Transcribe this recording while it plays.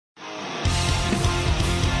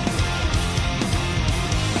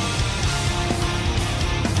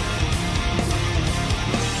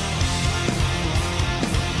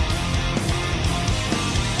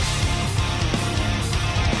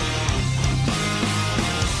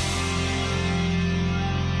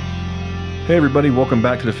Hey everybody, welcome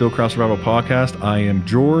back to the Fieldcraft Survival Podcast. I am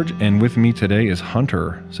George, and with me today is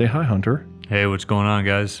Hunter. Say hi, Hunter. Hey, what's going on,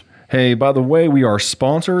 guys? Hey, by the way, we are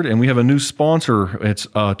sponsored, and we have a new sponsor. It's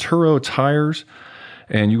Turo Tires,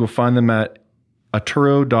 and you will find them at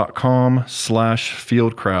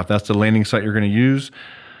atturo.com/fieldcraft. That's the landing site you're going to use.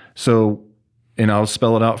 So, and I'll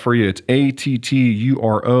spell it out for you. It's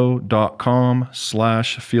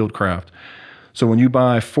atturo.com/fieldcraft. So when you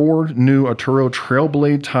buy 4 new Atturo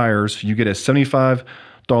Trailblade tires, you get a $75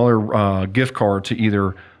 gift card to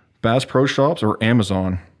either Bass Pro Shops or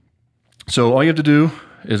Amazon. So all you have to do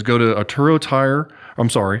is go to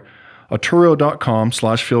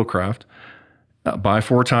atturo.com/fieldcraft, buy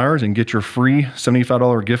 4 tires and get your free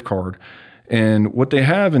 $75 gift card. And what they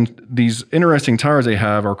have in these interesting tires they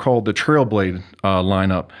have are called the Trailblade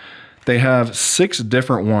lineup. They have 6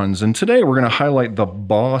 different ones, and today we're going to highlight the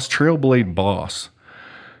Boss, Trailblade Boss.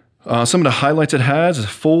 Some of the highlights it has is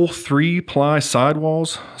full 3-ply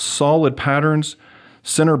sidewalls, solid patterns,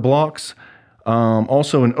 center blocks,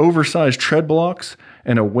 also an oversized tread blocks,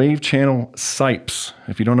 and a wave channel sipes.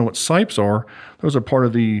 If you don't know what sipes are, those are part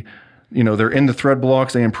of the, they're in the thread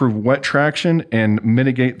blocks. They improve wet traction and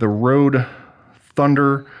mitigate the road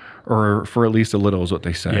thunder, or for at least a little is what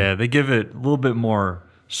they say. Yeah, they give it a little bit more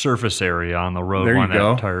surface area on the road when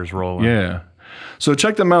that tire's rolling. Yeah. So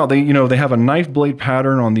check them out. They have a knife blade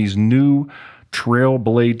pattern on these new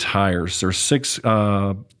Trailblade tires. There's six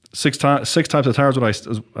types of tires.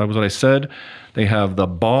 What I said. They have the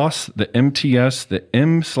Boss, the MTS, the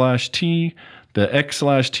M/T, the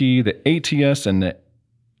X/T, the ATS, and the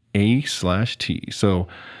A/T. So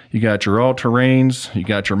you got your all-terrains, you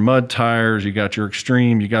got your mud tires, you got your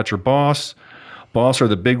extreme, you got your Boss. Boss are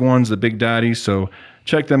the big ones, the big daddies. So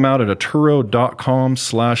check them out at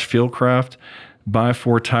atturo.com/fieldcraft. Buy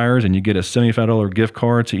 4 tires and you get a $75 gift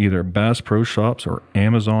card to either Bass Pro Shops or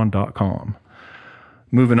Amazon.com.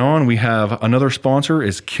 Moving on, we have another sponsor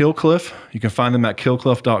is Killcliff. You can find them at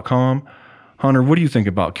killcliff.com. Hunter, what do you think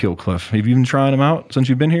about Killcliff? Have you been trying them out since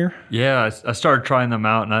you've been here? Yeah, I started trying them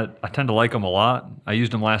out, and I tend to like them a lot. I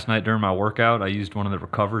used them last night during my workout. I used one of the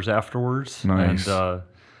recovers afterwards. Nice. And,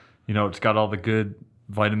 it's got all the good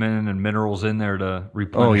vitamin and minerals in there to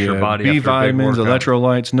replenish your body. B vitamins,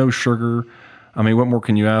 electrolytes, no sugar. I mean, what more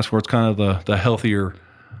can you ask for? It's kind of the healthier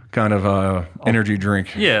kind of energy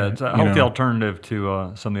drink. Yeah, it's a healthy alternative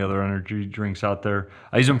to some of the other energy drinks out there.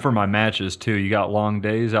 I use them for my matches too. You got long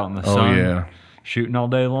days out in the sun, shooting all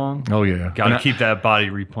day long. Oh yeah, got to keep that body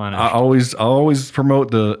replenished. I always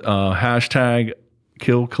promote the hashtag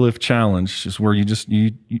Killcliff Challenge, is where you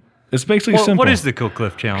it's basically simple. What is the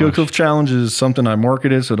Killcliff Challenge? Killcliff Challenge is something I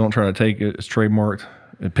marketed, so don't try to take it. It's trademarked,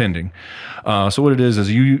 pending. So what it is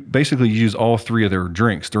you basically use all 3 of their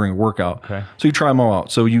drinks during a workout. Okay. So you try them all out.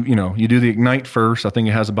 So you do the Ignite first. I think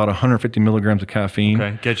it has about 150 milligrams of caffeine.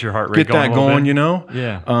 Okay. Get your heart rate going. Get that going,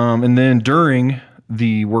 Yeah. And then during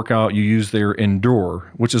the workout, you use their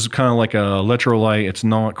Endure, which is kind of like a electrolyte. It's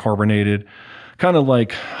not carbonated. Kind of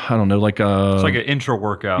like, I don't know, it's like an intro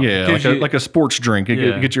workout. Yeah, like a sports drink.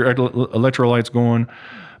 Get your electrolytes going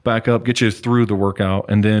back up, get you through the workout,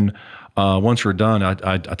 and then once you're done,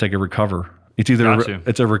 I take a Recover. It's either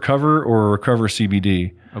it's a Recover or a Recover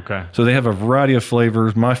CBD. Okay. So they have a variety of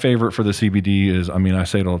flavors. My favorite for the CBD is, I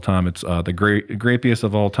say it all the time, it's the grapiest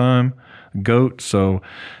of all time, GOAT. So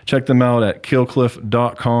check them out at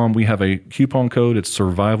killcliff.com. We have a coupon code. It's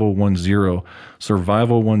Survival10.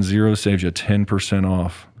 Survival10 saves you 10%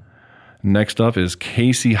 off. Next up is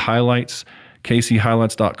Casey Highlights,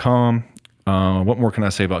 caseyhighlights.com. What more can I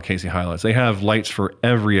say about Casey Highlights? They have lights for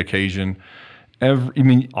every occasion. All the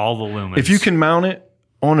lumens. If you can mount it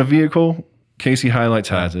on a vehicle, Casey Highlights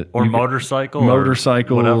has it. Or motorcycles,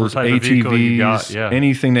 ATVs,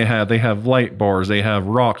 anything they have. They have light bars. They have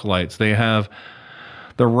rock lights. They have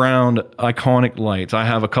the round iconic lights. I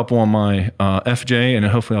have a couple on my FJ, and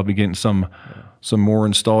hopefully I'll be getting some more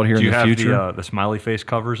installed here in the future. Do you have the smiley face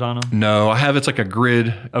covers on them? No, I have. It's like a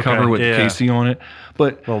grid cover with Casey on it.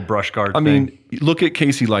 But little brush guard thing. Look at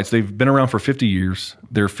Casey Lights. They've been around for 50 years.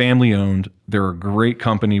 They're family owned. They're a great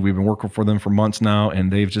company. We've been working for them for months now,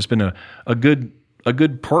 and they've just been a good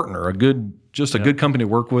partner, a good company to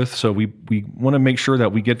work with. So we want to make sure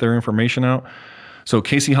that we get their information out. So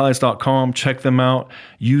caseyhighlights.com, check them out.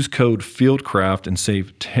 Use code FIELDCRAFT and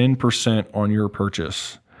save 10% on your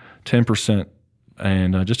purchase. 10%.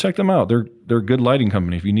 And just check them out. They're a good lighting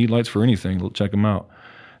company. If you need lights for anything, check them out.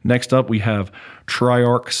 Next up, we have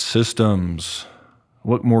Triarc Systems.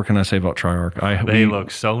 What more can I say about Triarc? They look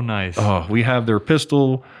so nice. Oh, we have their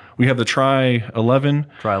pistol. We have the Tri-11.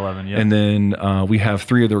 Tri-11, yeah. And then we have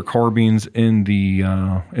 3 of their carbines in the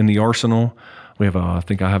arsenal. We have I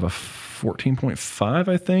think I have a 14.5,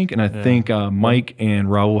 I think. And I think Mike and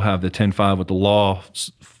Raul have the 10.5 with the Law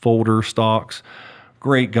folder stocks.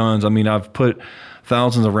 Great guns. I mean, I've put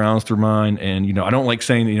thousands of rounds through mine, and I don't like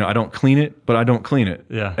saying I don't clean it, but I don't clean it.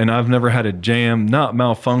 Yeah. And I've never had a jam not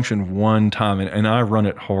malfunction one time, and I run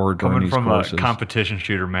it hard during these courses. Coming from a competition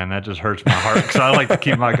shooter, man, that just hurts my heart because I like to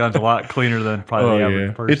keep my guns a lot cleaner than probably the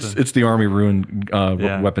average person. It's the Army ruined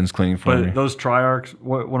weapons cleaning for me. But those Triarchs,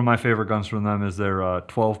 one of my favorite guns from them is their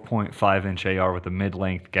 12.5 inch AR with a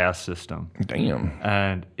mid-length gas system. Damn.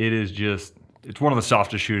 And it's one of the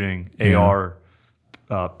softest shooting AR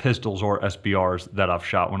pistols or SBRs that I've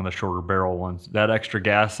shot, one of the shorter barrel ones. That extra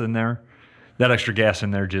gas in there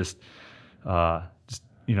just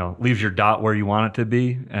leaves your dot where you want it to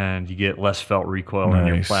be, and you get less felt recoil in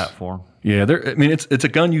your platform. Yeah, it's a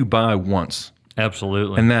gun you buy once.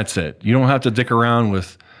 Absolutely. And that's it. You don't have to dick around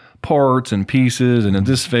with parts and pieces, and then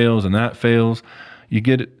this fails and that fails. You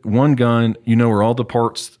get one gun, you know where all the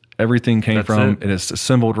parts, everything came from. It is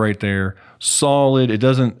assembled right there. Solid. It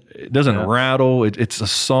doesn't rattle. It's a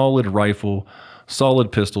solid rifle,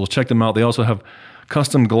 solid pistols. Check them out. They also have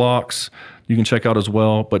custom Glocks you can check out as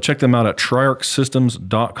well. But check them out at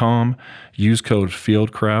triarchsystems.com. Use code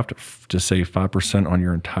FIELDCRAFT to save 5% on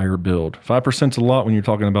your entire build. 5% is a lot when you're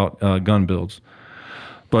talking about gun builds.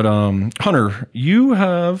 But Hunter, you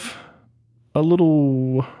have a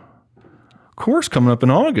little course coming up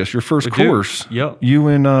in August, your first course. Yep. You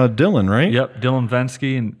and Dylan, right? Yep, Dylan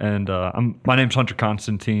Vensky, and my name's Hunter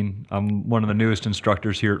Constantine. I'm one of the newest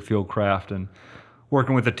instructors here at Fieldcraft and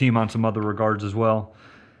working with the team on some other regards as well.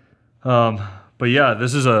 But yeah,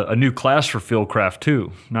 this is a new class for Fieldcraft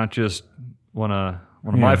too, not just one of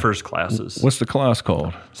my first classes. What's the class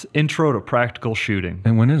called? It's Intro to Practical Shooting.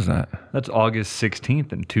 And when is that? That's August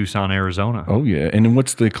 16th in Tucson, Arizona. Oh yeah, and then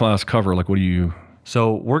what's the class cover? Like, what do you...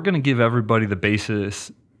 So we're going to give everybody the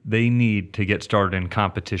basis they need to get started in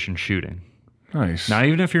competition shooting. Nice. Now,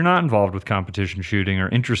 even if you're not involved with competition shooting or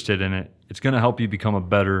interested in it, it's going to help you become a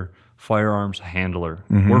better firearms handler.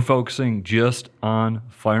 Mm-hmm. We're focusing just on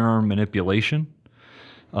firearm manipulation,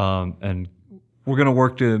 and we're going to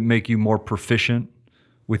work to make you more proficient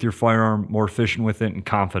with your firearm, more efficient with it, and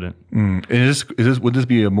confident. Would this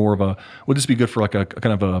be good for like a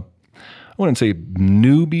kind of a, I wouldn't say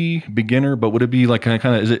newbie, beginner, but would it be like kind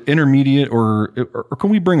of is it intermediate, or can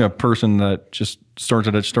we bring a person that just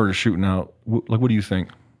started shooting out? Like, what do you think?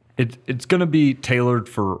 It's going to be tailored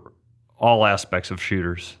for all aspects of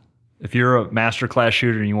shooters. If you're a master class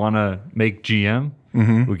shooter and you want to make GM,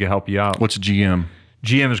 we can help you out. What's GM?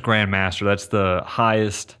 GM is Grandmaster. That's the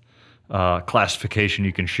highest classification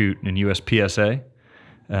you can shoot in USPSA,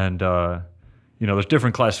 and there's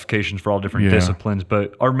different classifications for all different disciplines,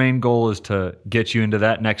 but our main goal is to get you into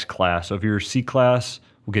that next class. So if you're C class,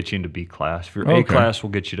 we'll get you into B class. If you're A class,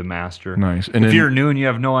 we'll get you to master. Nice. And if you're new and you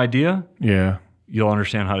have no idea, you'll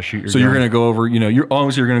understand how to shoot your gun. So you're going to go over, you're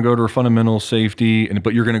obviously going to go to fundamental safety,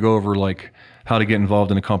 but you're going to go over like how to get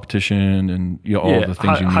involved in a competition and all the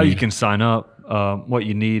things you need. How you can sign up, what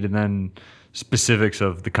you need, and then specifics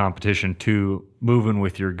of the competition too, moving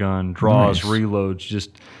with your gun, draws, reloads, just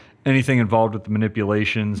anything involved with the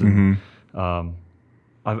manipulations. And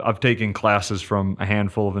I've taken classes from a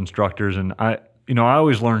handful of instructors, and I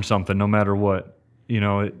always learn something no matter what.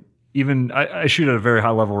 I shoot at a very high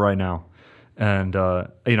level right now, and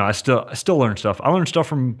I still learn stuff. I learn stuff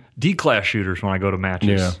from D-class shooters when I go to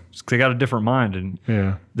matches. Yeah. They got a different mind, and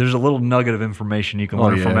there's a little nugget of information you can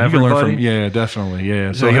learn from everybody. Definitely.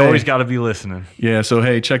 Yeah. So you always got to be listening. Yeah. So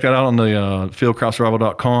hey, check that out on the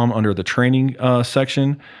fieldcraftsurvival.com under the training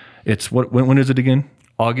section. It's when is it again?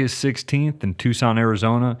 August 16th in Tucson,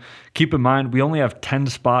 Arizona. Keep in mind, we only have 10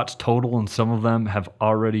 spots total, and some of them have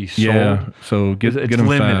already sold. Yeah, so get them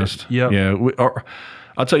limited. Fast. Yep. Yeah,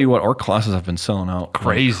 I'll tell you what, our classes have been selling out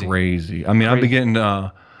crazy. I mean, I've been getting.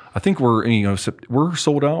 I think we're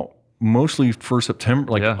sold out mostly for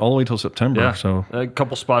September, all the way till September. Yeah. So a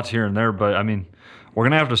couple spots here and there, but I mean, we're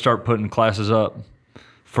gonna have to start putting classes up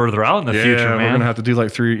further out in the future, man. We're going to have to do like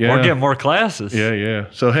 3. Or get more classes. Yeah.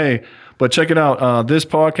 So, hey, but check it out. This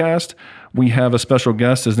podcast, we have a special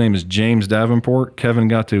guest. His name is James Davenport. Kevin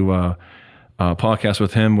got to podcast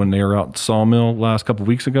with him when they were out at Sawmill last couple of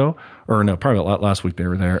weeks ago. Or no, probably last week they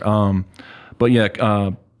were there.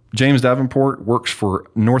 James Davenport works for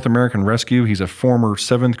North American Rescue. He's a former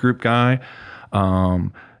 7th Group guy.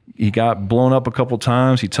 He got blown up a couple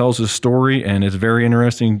times. He tells his story, and it's very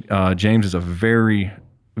interesting. James is a very,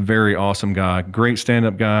 very awesome guy, great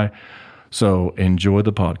stand-up guy. So enjoy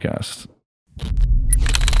the podcast.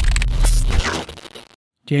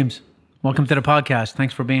 James, welcome to the podcast.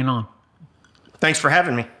 Thanks for being on. Thanks for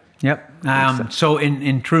having me. Yep. So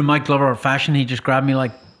in true Mike Glover fashion, he just grabbed me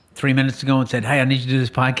like 3 minutes ago and said, "Hey, I need you to do this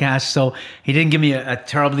podcast." So he didn't give me a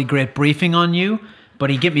terribly great briefing on you, but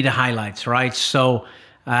he gave me the highlights, right? So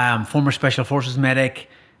former Special Forces medic,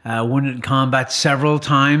 wounded in combat several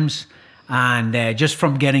times. And just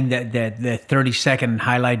from getting the 30-second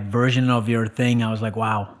highlight version of your thing, I was like,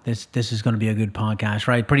 wow, this is going to be a good podcast,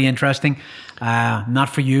 right? Pretty interesting. Not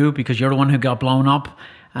for you because you're the one who got blown up,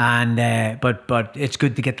 and but it's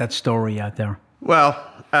good to get that story out there. Well,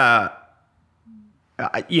 I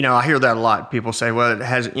hear that a lot. People say, well, it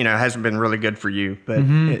hasn't been really good for you, but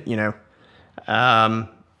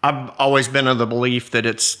I've always been of the belief that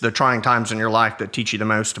it's the trying times in your life that teach you the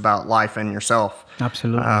most about life and yourself.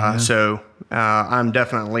 Absolutely. So I'm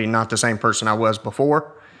definitely not the same person I was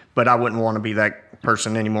before, but I wouldn't want to be that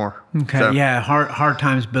person anymore. Okay. So, yeah. Hard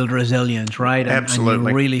times build resilience, right? Absolutely. And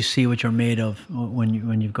you really see what you're made of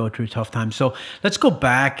when you go through tough times. So let's go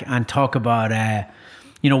back and talk about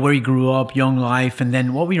where you grew up, young life, and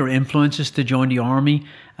then what were your influences to join the Army?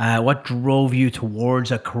 What drove you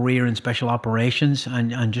towards a career in special operations?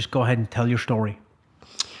 And just go ahead and tell your story.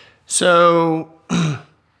 So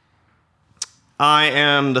I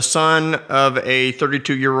am the son of a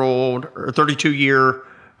 32-year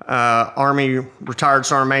Army retired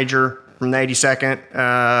sergeant major from the 82nd.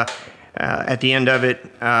 At the end of it,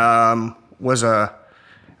 was a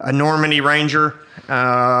Normandy Ranger.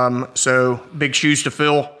 So big shoes to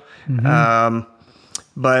fill.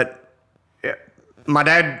 But my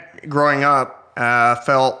dad, growing up,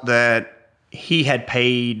 felt that he had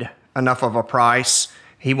paid enough of a price.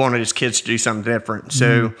 He wanted his kids to do something different.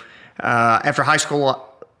 So after high school,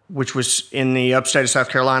 which was in the upstate of South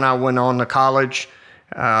Carolina, I went on to college,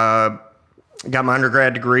 got my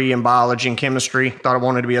undergrad degree in biology and chemistry, thought I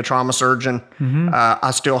wanted to be a trauma surgeon.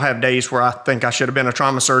 I still have days where I think I should have been a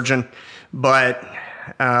trauma surgeon, but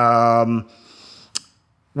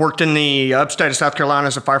worked in the upstate of South Carolina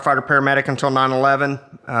as a firefighter paramedic until 9/11.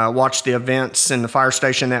 Watched the events in the fire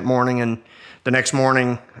station that morning, and the next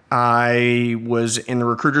morning I was in the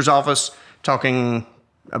recruiter's office talking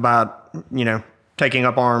about, taking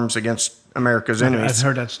up arms against America's enemies. I've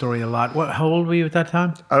heard that story a lot. How old were you at that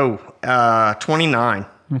time? 29.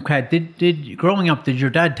 Okay. Did growing up, did your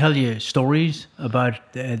dad tell you stories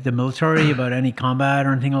about the military, about any combat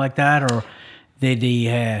or anything like that, or did he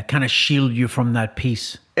kind of shield you from that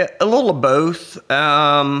piece? A little of both.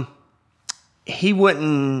 He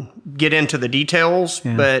wouldn't get into the details,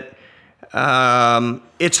 but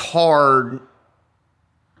it's hard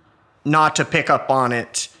not to pick up on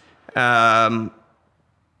it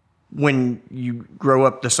when you grow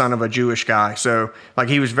up the son of a Jewish guy. So,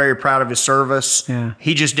 he was very proud of his service. Yeah.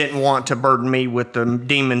 He just didn't want to burden me with the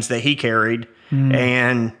demons that he carried.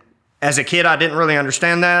 And as a kid, I didn't really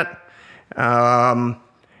understand that.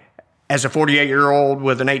 As a 48-year-old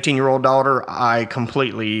with an 18-year-old daughter, I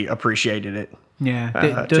completely appreciated it.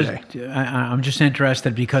 Yeah. Today. I'm just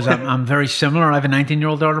interested because I'm very similar. I have a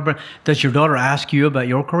 19-year-old daughter, but does your daughter ask you about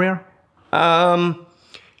your career?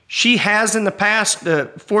 She has in the past.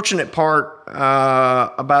 The fortunate part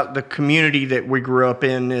about the community that we grew up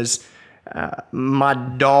in is my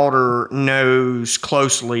daughter knows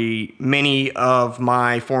closely many of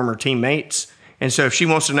my former teammates. And so if she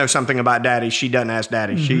wants to know something about Daddy, she doesn't ask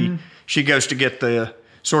Daddy. She goes to get the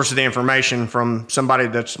source of the information from somebody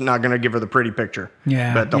that's not going to give her the pretty picture,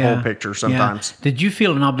 but the whole picture sometimes. Yeah. Did you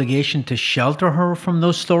feel an obligation to shelter her from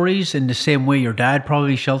those stories in the same way your dad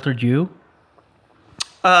probably sheltered you?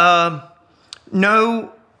 No.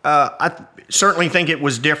 I certainly think it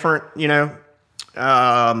was different,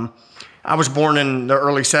 I was born in the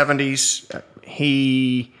early 70s.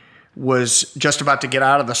 He was just about to get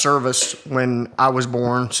out of the service when I was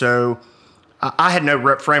born, so I had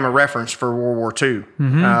no frame of reference for World War II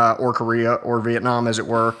or Korea or Vietnam, as it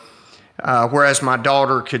were, whereas my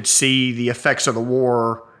daughter could see the effects of the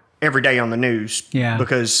war every day on the news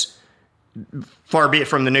because far be it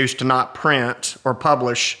from the news to not print or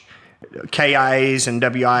publish KIAs and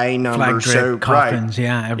WIA numbers. Flag drip, coffins,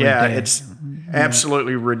 every day. It's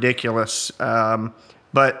absolutely ridiculous,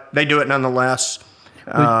 but they do it nonetheless.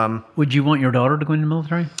 Would you want your daughter to go in the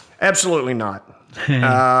military? Absolutely not.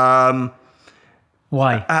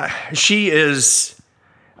 Why? She is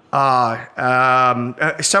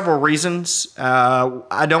several reasons.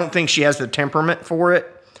 I don't think she has the temperament for it.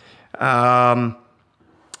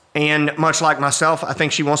 And much like myself, I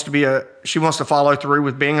think she wants to follow through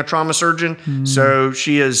with being a trauma surgeon. So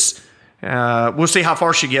she is. We'll see how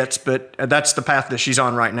far she gets, but that's the path that she's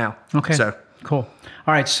on right now. Okay. So cool.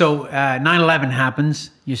 All right. So 9/11 happens.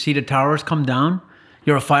 You see the towers come down.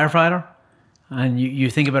 You're a firefighter. And you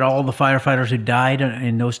think about all the firefighters who died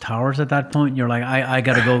in those towers at that point. And you're like, I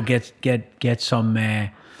got to go get some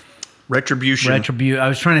retribution. I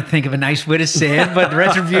was trying to think of a nice way to say it, but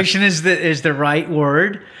retribution is the right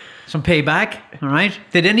word. Some payback. All right.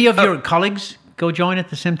 Did any of your colleagues go join at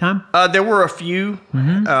the same time? There were a few.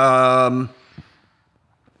 None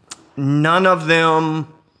of them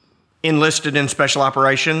enlisted in special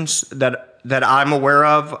operations that I'm aware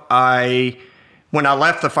of. When I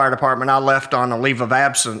left the fire department, I left on a leave of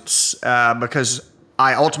absence because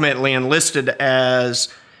I ultimately enlisted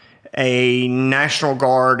as a National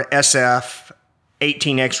Guard SF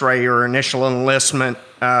 18 X-ray or initial enlistment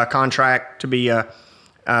contract to be an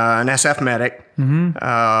SF medic.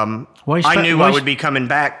 I knew I would be coming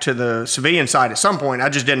back to the civilian side at some point. I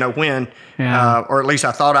just didn't know when, or at least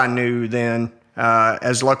I thought I knew then.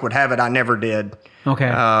 As luck would have it, I never did. Okay.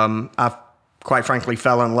 I quite frankly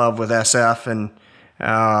fell in love with SF, and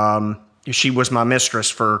she was my mistress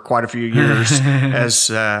for quite a few years, as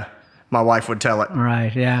my wife would tell it.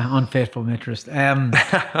 Right, yeah, unfaithful mistress.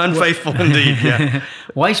 Unfaithful indeed, yeah.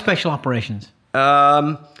 Why special operations?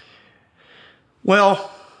 Well,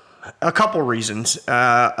 a couple reasons.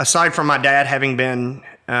 Aside from my dad having been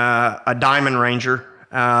a Diamond Ranger,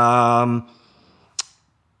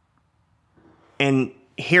 and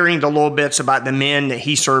hearing the little bits about the men that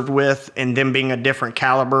he served with and them being a different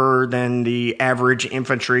caliber than the average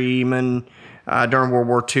infantryman during World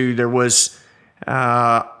War II, there was,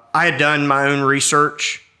 I had done my own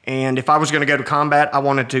research, and if I was going to go to combat, I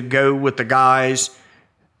wanted to go with the guys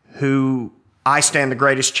who I stand the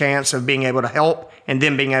greatest chance of being able to help and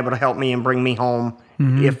them being able to help me and bring me home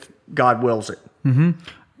if God wills it.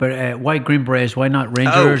 But why Green Berets? Why not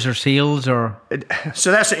Rangers or SEALs? Or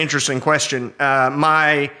So that's an interesting question.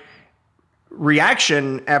 My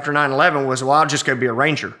reaction after 9/11 was, well, I'll just go be a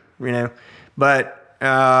Ranger, But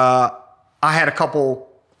I had a couple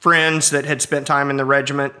friends that had spent time in the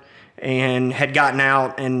regiment and had gotten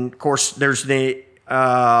out. And, of course, there's the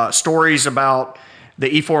stories about the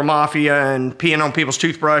E4 Mafia and peeing on people's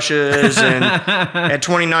toothbrushes. And at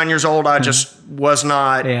 29 years old, I just was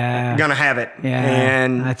not going to have it. Yeah,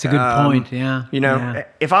 and that's a good point, yeah.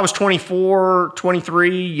 If I was 24,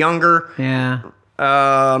 23, younger,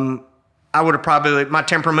 I would have probably, my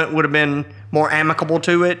temperament would have been more amicable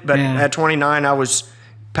to it. But at 29, I was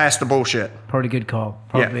past the bullshit. Probably a good call.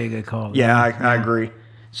 Probably a good call. Yeah, I agree.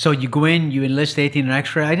 So you go in, you enlist 18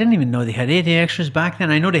 X-ray. I didn't even know they had 18 X-rays back then.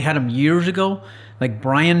 I know they had them years ago. Like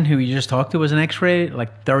Brian, who you just talked to, was an X-ray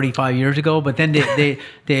like 35 years ago. But then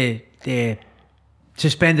they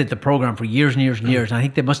suspended the program for years and years and years. And I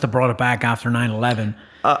think they must have brought it back after 9/11.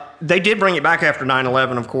 They did bring it back after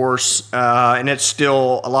 9/11, of course, and it's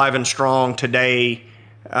still alive and strong today.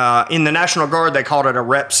 In the National Guard, they called it a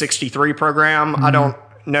Rep 63 program. I don't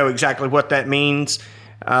know exactly what that means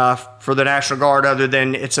for the National Guard, other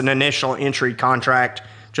than it's an initial entry contract,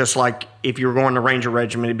 just like if you were going to Ranger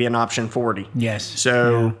Regiment, it'd be an option 40. Yes.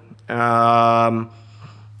 So,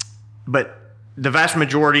 but the vast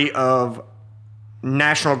majority of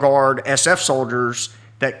National Guard SF soldiers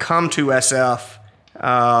that come to SF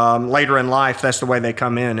later in life, that's the way they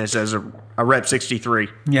come in, is as a Rep 63.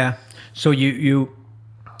 Yeah. So you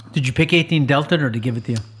did you pick 18 Delta, or did they give it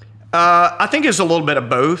to you? I think it's a little bit of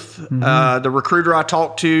both. The recruiter I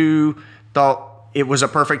talked to thought it was a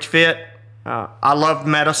perfect fit. I loved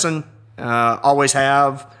medicine, always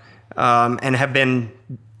have, and have been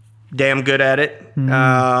damn good at it.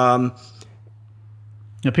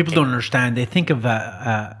 People don't understand. They think of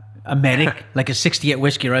a medic like a 68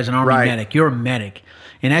 Whiskey as an Army medic. You're a medic.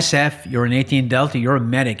 In SF, you're an 18 Delta. You're a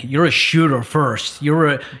medic. You're a shooter first.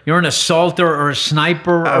 You're an assaulter or a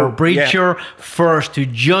sniper or a breacher first, who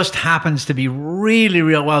just happens to be really,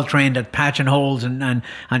 real well trained at patching holes and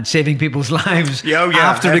saving people's lives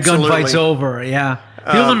after the gunfight's over. Yeah.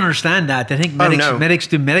 People don't understand that. They think medics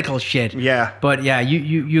do medical shit. Yeah. But yeah,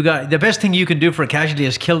 you got the best thing you can do for a casualty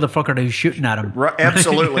is kill the fucker who's shooting at him. Right,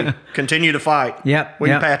 absolutely. Continue to fight. Yep. We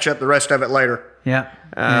can patch up the rest of it later. Yeah.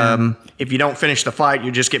 If you don't finish the fight,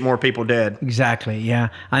 you just get more people dead. Exactly, yeah.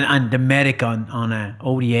 And the medic on a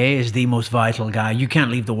ODA is the most vital guy. You can't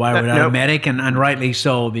leave the wire without a medic, and rightly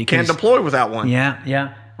so. Because can't deploy without one.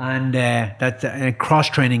 Yeah. And that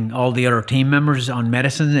cross-training all the other team members on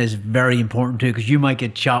medicine is very important too, because you might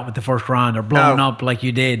get shot with the first round or blown up like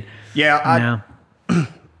you did. Yeah,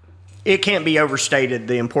 it can't be overstated,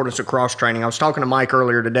 the importance of cross-training. I was talking to Mike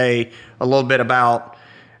earlier today a little bit about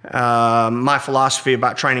my philosophy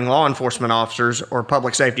about training law enforcement officers or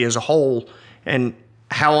public safety as a whole, and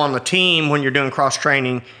how on the team, when you're doing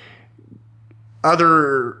cross-training,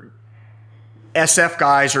 other SF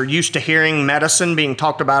guys are used to hearing medicine being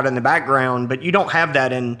talked about in the background, but you don't have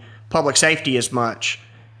that in public safety as much.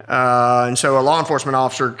 And so a law enforcement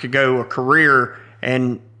officer could go a career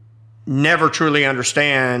and never truly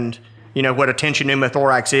understand, what a tension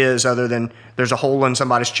pneumothorax is, other than there's a hole in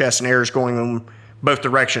somebody's chest and air is going in both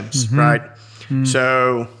directions, right?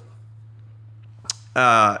 So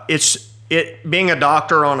being a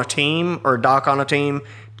doctor on a team or a doc on a team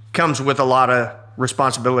comes with a lot of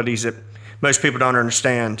responsibilities that most people don't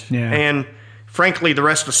understand. Yeah. And frankly, the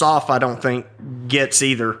rest of SOF I don't think gets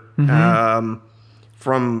either.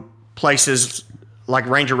 From places like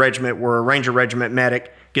Ranger Regiment, where a Ranger Regiment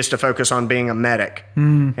medic gets to focus on being a medic.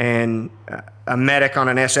 And a medic on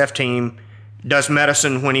an SF team does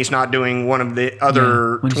medicine when he's not doing one of the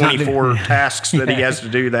other 24 tasks that he has to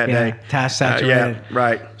do that day. Task saturated.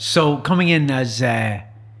 Right. So coming in as a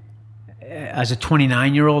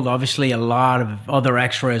 29-year-old, obviously a lot of other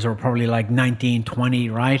X-rays are probably like 19, 20,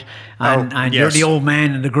 right? And you're the old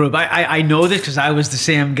man in the group. I know this because I was the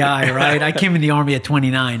same guy, right? I came in the Army at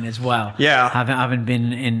 29 as well. Yeah. Haven't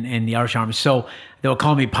been in the Irish Army. So they would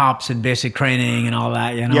call me Pops in basic training and all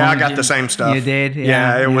that. Yeah, I got the same stuff. You did?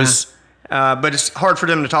 Yeah, it was... but it's hard for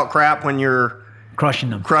them to talk crap when you're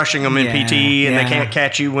crushing them in PT, and they can't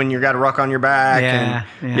catch you when you got a ruck on your back.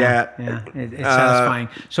 It's satisfying.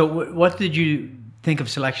 So, what did you think of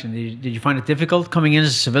selection? Did you find it difficult coming in as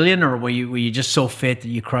a civilian, or were you just so fit that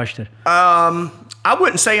you crushed it? I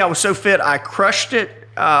wouldn't say I was so fit I crushed it.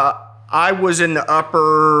 I was in the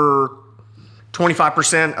upper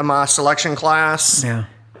 25% of my selection class. Yeah.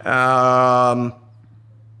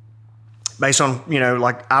 Based on,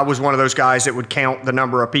 I was one of those guys that would count the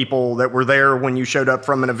number of people that were there when you showed up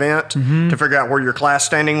from an event to figure out where your class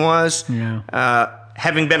standing was. Yeah.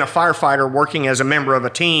 Having been a firefighter, working as a member of a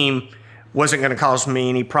team wasn't going to cause me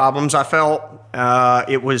any problems, I felt.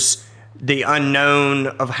 It was the unknown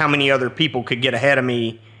of how many other people could get ahead of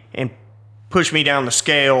me and push me down the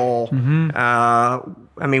scale.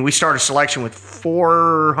 We started selection with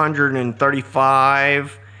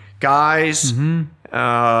 435 guys.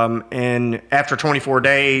 And after 24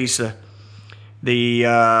 days, the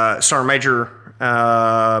Sergeant Major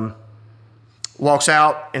walks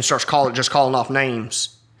out and starts calling off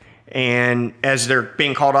names. And as they're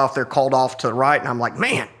being called off, they're called off to the right. And I'm like,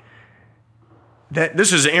 man,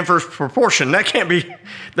 this is an inverse proportion. That can't be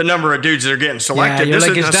the number of dudes that are getting selected. Yeah, this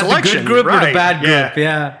like, is a that selection, the good group right? or the bad group?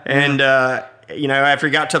 Yeah. And after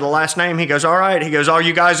he got to the last name, he goes, all right. He goes, all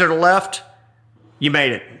you guys that are left, you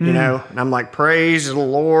made it, And I'm like, praise the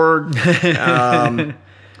Lord.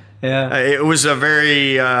 It was a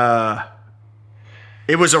very,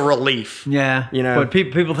 it was a relief. Yeah. But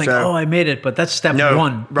people think, I made it, but that's step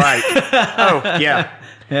one. Right. Oh, yeah.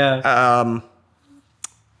 Yeah.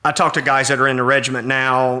 I talk to guys that are in the regiment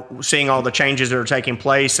now, seeing all the changes that are taking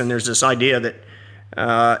place, and there's this idea that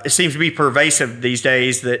it seems to be pervasive these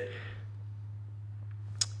days that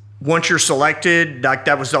once you're selected, like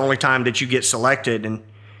that was the only time that you get selected. And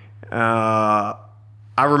I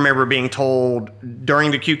remember being told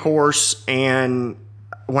during the Q course and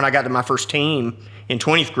when I got to my first team in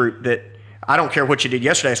 20th group that I don't care what you did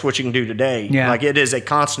yesterday, it's what you can do today. Yeah. Like it is a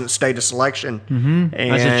constant state of selection. And,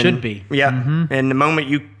 as it should be. Yeah. And the moment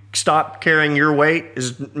you stop carrying your weight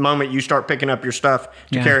is the moment you start picking up your stuff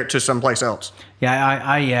to carry it to someplace else. Yeah,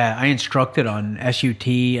 I instructed on SUT,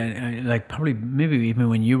 and like probably maybe even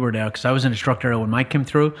when you were there, because I was an instructor when Mike came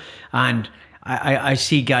through, and I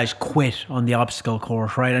see guys quit on the obstacle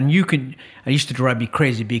course, right? And I used to drive me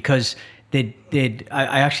crazy because I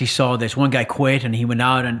actually saw this one guy quit, and he went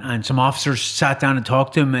out, and some officers sat down and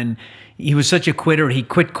talked to him, and he was such a quitter, he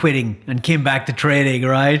quit quitting and came back to training,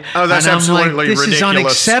 right? Oh, that's and I'm absolutely like, this ridiculous.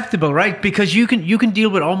 is unacceptable, right? Because you can deal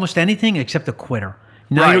with almost anything except a quitter.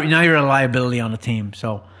 Now you're a liability on a team,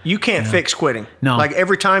 so you can't fix quitting. No. Like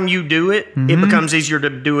every time you do it, it becomes easier to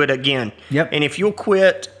do it again. Yep. And if you'll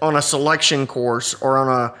quit on a selection course or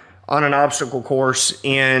on an obstacle course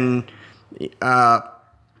in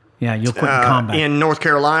you'll quit in combat. In North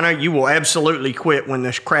Carolina, you will absolutely quit when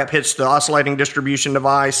the crap hits the oscillating distribution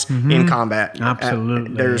device in combat.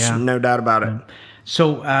 Absolutely. There's no doubt about it.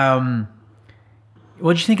 So,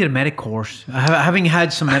 what did you think of the medic course? Having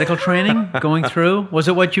had some medical training going through, was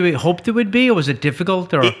it what you hoped it would be, or was it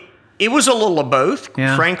difficult? Or it was a little of both,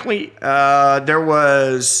 frankly. There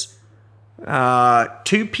was 2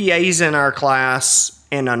 PAs in our class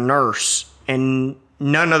and a nurse, and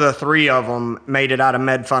none of the 3 of them made it out of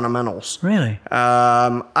med fundamentals. Really?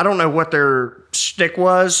 I don't know what their stick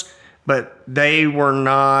was, but they were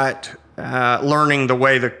not learning the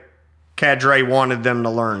way the cadre wanted them to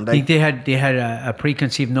learn. Think they had a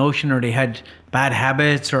preconceived notion, or they had bad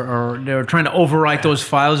habits, or they were trying to overwrite those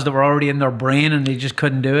files that were already in their brain and they just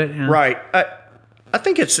couldn't do it. Right. I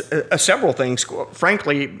think it's several things,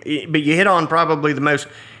 frankly, but you hit on probably the most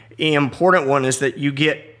important one is that you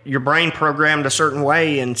get your brain programmed a certain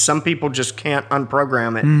way, and some people just can't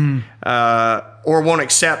unprogram it or won't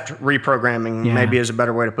accept reprogramming, maybe is a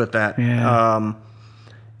better way to put that. Yeah.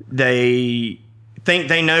 They think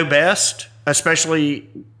they know best, especially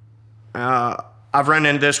I've run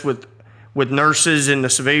into this with nurses in the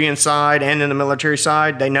civilian side and in the military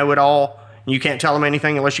side. They know it all. You can't tell them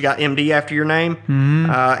anything unless you got MD after your name,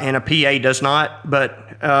 and a PA does not.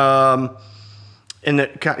 But and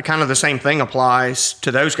kind of the same thing applies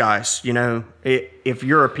to those guys. You know, if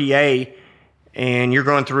you're a PA and you're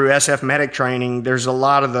going through SF medic training, there's a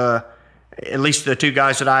lot of at least the two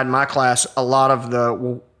guys that I had in my class, a lot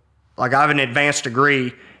of like I have an advanced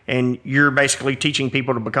degree, and you're basically teaching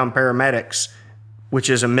people to become paramedics, which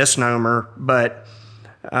is a misnomer, but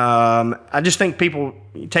I just think people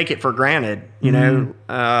take it for granted, you know.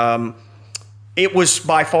 It was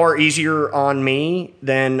by far easier on me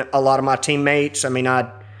than a lot of my teammates. I mean, I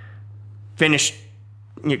finished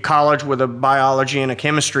college with a biology and a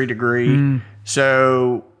chemistry degree,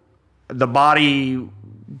 so the body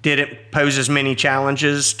didn't pose as many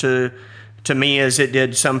challenges to me as it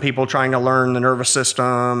did some people trying to learn the nervous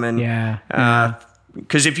system. And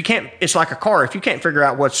because if you can't, it's like a car. If you can't figure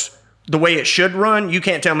out what's the way it should run, you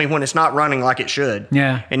can't tell me when it's not running like it should.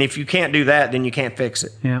 Yeah. And if you can't do that, then you can't fix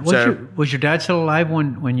it. Yeah. Was your dad still alive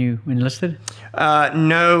when you enlisted?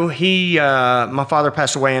 No, my father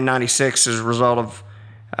passed away in '96 as a result of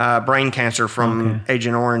brain cancer from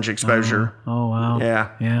Agent Orange exposure. Oh wow. Yeah.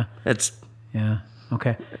 Yeah. Yeah.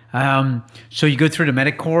 Okay. So you go through the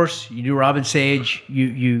medic course, you do Robin Sage,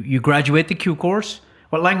 you graduate the Q course.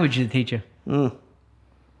 What language did they teach you?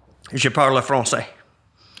 Je parle français.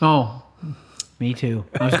 Oh, me too.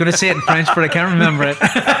 I was going to say it in French, but I can't remember it.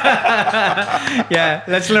 Yeah,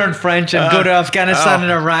 let's learn French and go to Afghanistan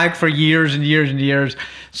and Iraq for years and years and years.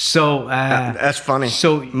 So that's funny.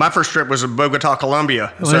 So my first trip was in Bogota,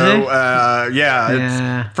 Colombia. Was so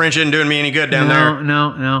it? French isn't doing me any good down there.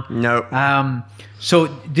 No. So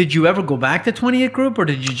did you ever go back to 20th Group, or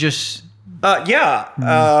did you just?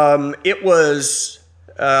 It was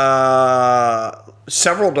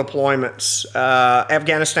several deployments.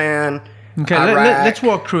 Afghanistan. Okay, let's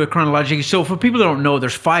walk through it chronologically. So for people that don't know,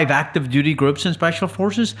 there's 5 active duty groups in Special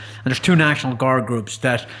Forces, and there's 2 National Guard groups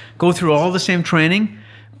that go through all the same training,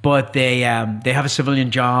 but they have a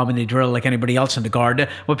civilian job and they drill like anybody else in the Guard.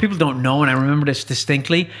 What people don't know, and I remember this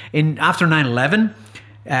distinctly, after 9/11,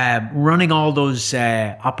 running all those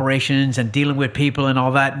operations and dealing with people and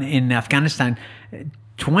all that in Afghanistan,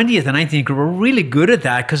 20th and 19th Group were really good at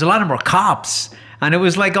that because a lot of them were cops. And it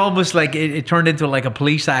was like almost like it turned into like a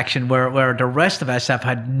police action where the rest of SF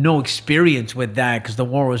had no experience with that because the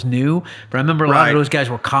war was new. But I remember a lot of those guys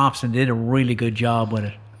were cops and did a really good job with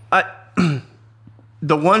it.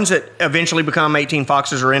 The ones that eventually become 18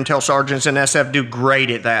 Foxes or Intel Sergeants in SF do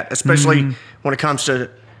great at that, especially when it comes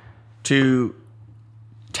to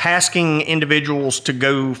tasking individuals to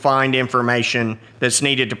go find information that's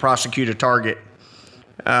needed to prosecute a target.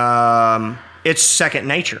 It's second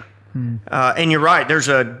nature. And you're right, there's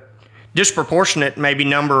a disproportionate maybe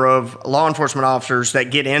number of law enforcement officers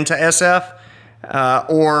that get into SF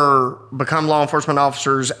or become law enforcement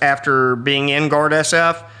officers after being in Guard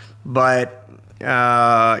SF. But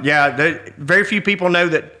very few people know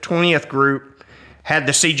that 20th Group had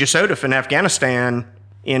the Siege of Sodef in Afghanistan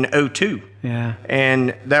in 2002. Yeah.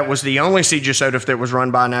 And that was the only Siege of Sodef that was run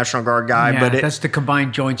by a National Guard guy. Yeah, but that's the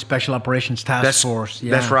Combined Joint Special Operations Task Force. Yeah,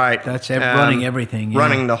 that's right. That's running everything. Yeah.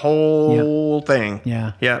 Running the whole thing.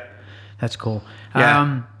 Yeah. Yep. That's cool.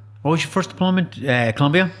 Yeah. What was your first deployment?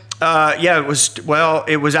 Colombia?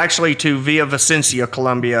 It was actually to Villa Vicencia,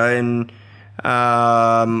 Colombia. And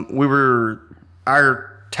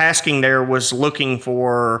our tasking there was looking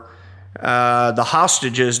for the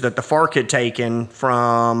hostages that the FARC had taken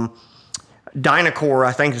from Dynacor,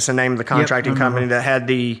 I think is the name of the contracting company that had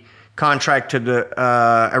the contract to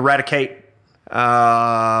eradicate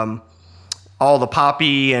all the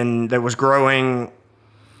poppy and that was growing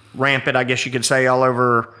rampant, I guess you could say, all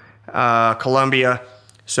over Colombia.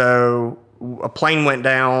 So a plane went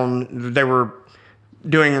down. They were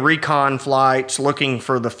doing recon flights looking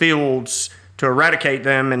for the fields to eradicate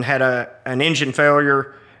them and had an engine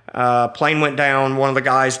failure. Plane went down. One of the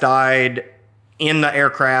guys died in the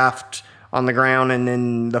aircraft on the ground, and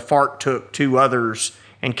then the FARC took 2 others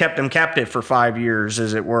and kept them captive for 5 years,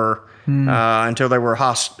 as it were, until they were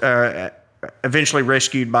eventually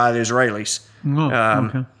rescued by the Israelis.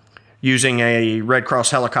 Okay. Using a Red Cross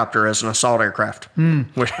helicopter as an assault aircraft.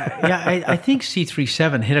 Yeah, I think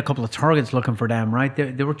C-37 hit a couple of targets looking for them, right?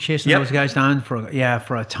 They were chasing those guys down for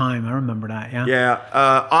a time. I remember that. Yeah.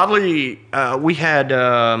 Yeah. Oddly, we had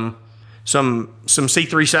some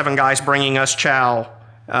C-37 guys bringing us chow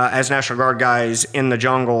as National Guard guys in the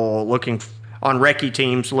jungle, looking on recce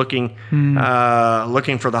teams, looking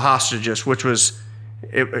for the hostages, which was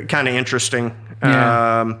kind of interesting.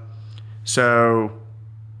 Yeah. So.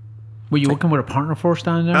 Were you working with a partner force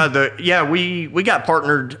down there? We got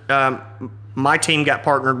partnered. My team got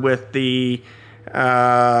partnered with the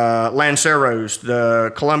Lanceros,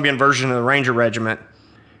 the Colombian version of the Ranger Regiment.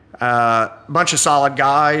 Bunch of solid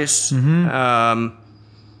guys.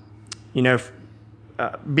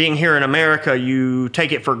 Being here in America, you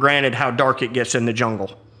take it for granted how dark it gets in the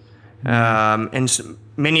jungle.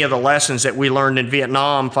 Many of the lessons that we learned in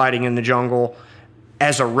Vietnam fighting in the jungle,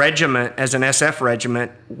 as a regiment, as an SF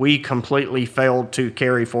regiment, we completely failed to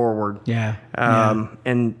carry forward.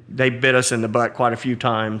 And they bit us in the butt quite a few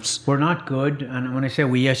times. We're not good. And when I say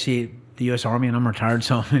we, I see the U.S. Army, and I'm retired,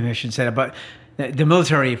 so maybe I shouldn't say that. But the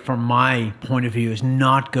military, from my point of view, is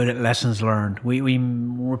not good at lessons learned. We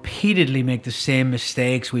repeatedly make the same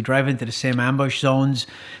mistakes. We drive into the same ambush zones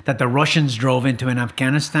that the Russians drove into in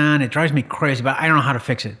Afghanistan. It drives me crazy, but I don't know how to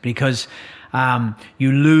fix it, because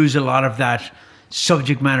you lose a lot of that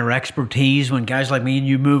subject matter expertise when guys like me and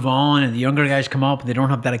you move on, and the younger guys come up and they don't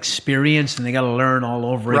have that experience and they got to learn all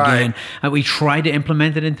over again. And we try to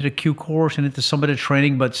implement it into the Q course and into some of the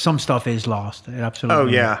training, but some stuff is lost.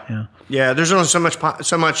 Absolutely. Oh yeah. There's only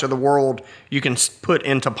so much of the world you can put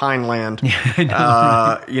into Pineland.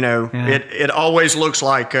 It always looks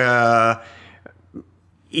like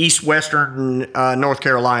east-western North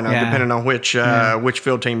Carolina, depending on which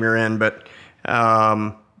field team you're in, but.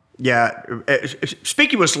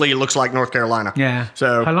 Conspicuously, it looks like North Carolina. Yeah.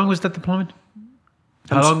 So, how long was that deployment?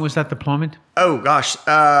 Oh gosh,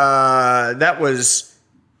 that was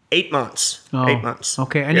 8 months. 8 months.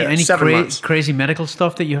 Okay. Any crazy medical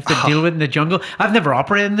stuff that you have to deal with in the jungle? I've never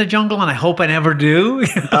operated in the jungle, and I hope I never do.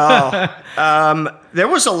 There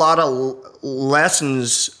was a lot of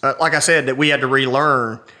lessons, like I said, that we had to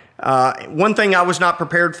relearn. One thing I was not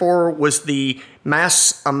prepared for was the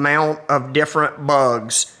mass amount of different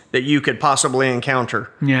bugs that you could possibly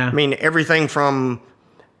encounter. Yeah. I mean, everything from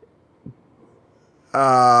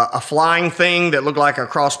a flying thing that looked like a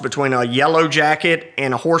cross between a yellow jacket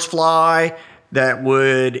and a horsefly that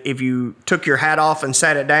would, if you took your hat off and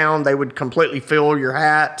sat it down, they would completely fill your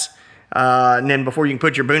hat. And then before you can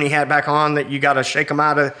put your boonie hat back on, that you got to shake them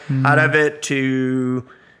out of it, to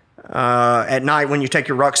at night when you take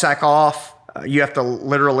your rucksack off, you have to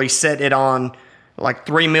literally set it on like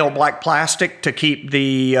 3 mil black plastic to keep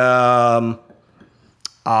the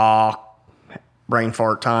brain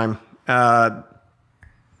fart time. The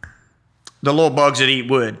little bugs that eat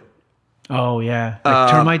wood. Oh yeah,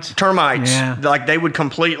 like termites. Termites. Yeah. Like they would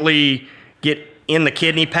completely get in the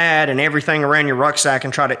kidney pad and everything around your rucksack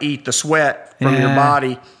and try to eat the sweat from your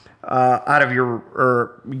body out of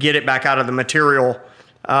or get it back out of the material.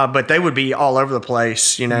 But they would be all over the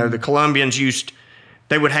place. The Colombians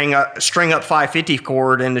they would string up 550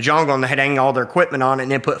 cord in the jungle, and they had hang all their equipment on it,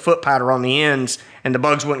 and then put foot powder on the ends, and the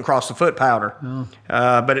bugs wouldn't cross the foot powder.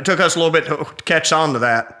 But it took us a little bit to catch on to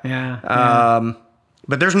that.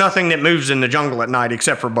 But there's nothing that moves in the jungle at night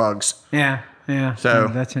except for bugs. Yeah. So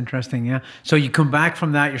that's interesting. Yeah. So you come back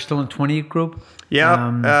from that, you're still in 20 group?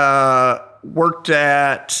 Yeah. Worked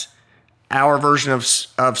at our version of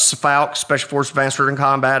SFALC, Special Forces Advanced Urban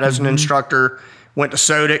Combat, as an instructor. Went to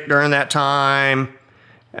SODIC during that time.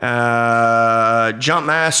 Jump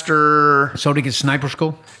Master. SODIC is sniper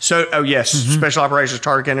school? Special Operations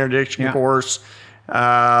Target Interdiction course.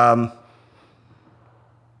 A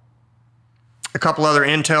couple other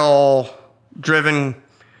intel-driven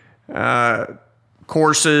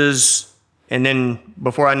courses, and then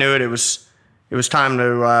before I knew it, it was time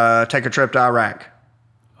to take a trip to Iraq.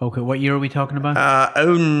 Okay, what year are we talking about?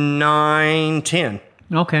 09, 10.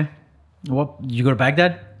 Okay. What, did you go to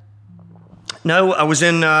Baghdad? No, I was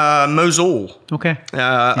in Mosul. Okay.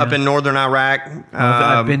 Up in northern Iraq.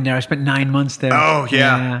 I've been there. I spent 9 months there. Oh,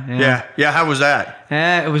 yeah. How was that?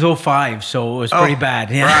 It was 05, so it was pretty bad.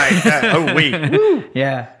 Yeah. Right. Woo.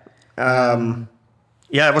 Yeah.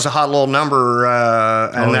 It was a hot little number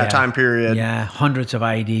in that time period. Yeah, hundreds of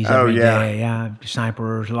IEDs every day. Yeah,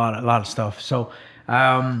 snipers, a lot of stuff. So,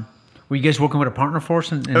 were you guys working with a partner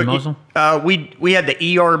force in Mosul? We had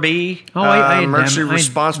the ERB, Emergency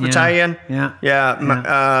Response Battalion.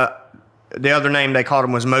 the other name they called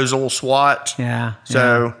them was Mosul SWAT. Yeah.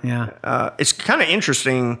 So yeah. it's kind of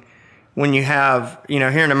interesting when you have,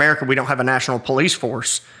 here in America, we don't have a national police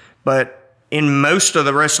force, but in most of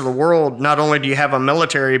the rest of the world, not only do you have a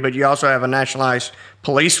military, but you also have a nationalized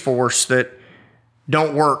police force that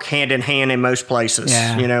don't work hand in hand in most places.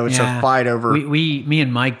 Yeah, It's a fight over. Me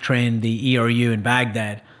and Mike trained the ERU in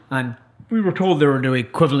Baghdad, and we were told they were the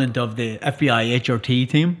equivalent of the FBI HRT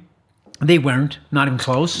team. They weren't, not even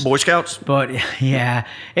close. Boy Scouts? But yeah,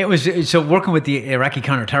 it was, so working with the Iraqi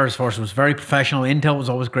counter-terrorist force was very professional. Intel was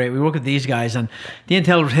always great. We worked with these guys, and the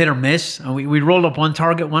intel was hit or miss. And we rolled up one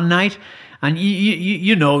target one night, and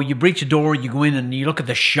you breach a door, you go in and you look at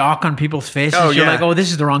the shock on people's faces. Oh, You're yeah. like, oh,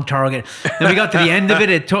 this is the wrong target. Then we got to the end of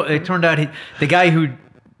it. It turned out the guy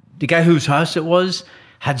whose house it was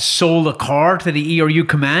had sold a car to the ERU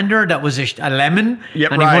commander that was a lemon,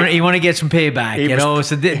 Yep, and right. he wanted to get some payback. So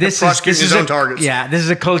this prosecuting his is own targets. Yeah, this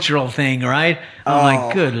is a cultural thing, right? I'm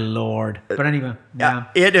like, good Lord. But anyway, yeah.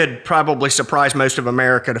 It had probably surprised most of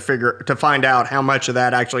America to find out how much of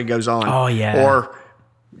that actually goes on. Oh, yeah. Or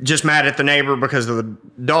just mad at the neighbor because of the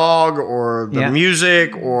dog or the Yeah.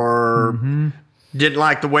 music or didn't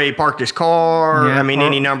like the way he parked his car. Yeah,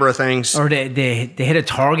 any number of things. Or they hit a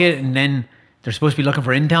target and then they're supposed to be looking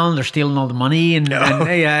for intel and they're stealing all the money and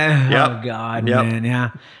yeah. Yep. Oh God, Yep. man,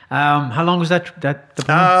 yeah. How long was that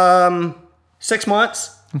deployment? 6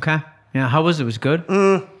 months. Okay. Yeah, how was it? Was it good?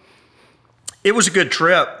 It was a good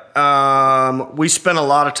trip. We spent a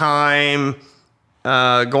lot of time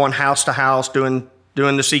going house to house doing the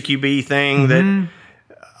CQB thing that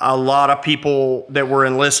a lot of people that were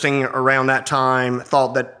enlisting around that time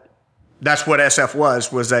thought that's what SF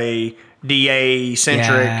was a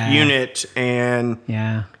DA-centric unit. And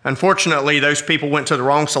unfortunately, those people went to the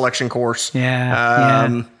wrong selection course.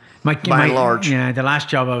 Yeah. By and large. Yeah, the last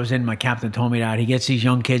job I was in, my captain told me that he gets these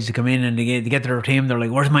young kids to come in and they get to their team. They're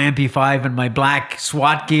like, "Where's my MP5 and my black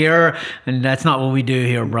SWAT gear?" And that's not what we do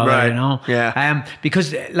here, brother. Right. Yeah.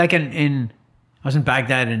 Because like I was in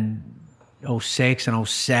Baghdad in 06 and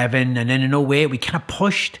 07, and then in 08 we kind of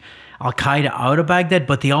pushed Al Qaeda out of Baghdad,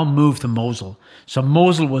 but they all moved to Mosul. So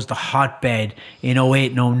Mosul was the hotbed in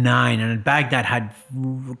 08 and 09, and Baghdad had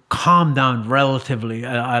calmed down relatively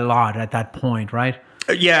a lot at that point, right?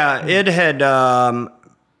 Yeah, it had.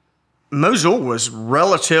 Mosul was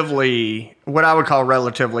relatively, what I would call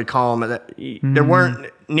relatively calm. There weren't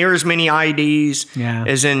near as many IEDs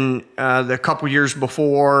as in the couple years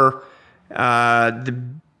before. The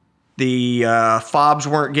FOBs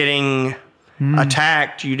weren't getting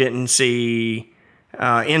attacked. You didn't see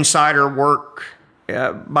insider work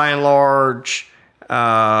by and large.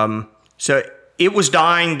 So it was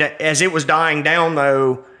dying. As it was dying down,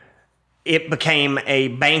 though, it became a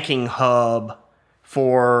banking hub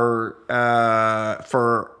for Al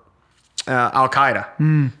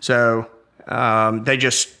Qaeda. So they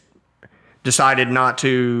just decided not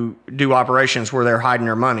to do operations where they're hiding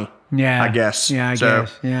their money. Yeah, I guess. Yeah, I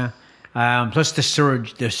guess. Yeah. Plus the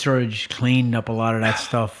surge cleaned up a lot of that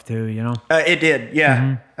stuff too. It did.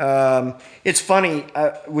 Yeah. It's funny.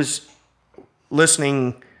 I was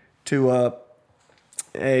listening to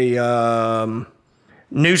a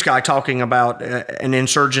news guy talking about an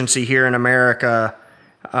insurgency here in America,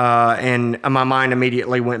 and my mind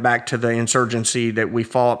immediately went back to the insurgency that we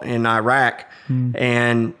fought in Iraq,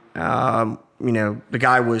 and the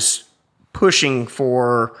guy was pushing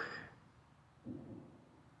for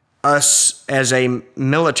us as a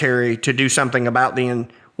military to do something about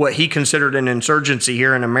what he considered an insurgency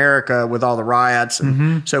here in America with all the riots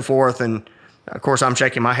and so forth. And of course, I'm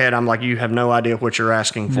shaking my head. I'm like, you have no idea what you're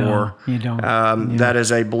asking for. No, you don't. That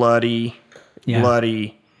is a bloody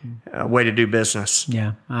way to do business.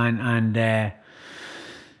 Yeah, and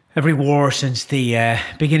every war since the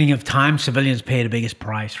beginning of time, civilians pay the biggest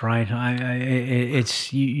price, right?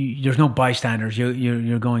 There's no bystanders.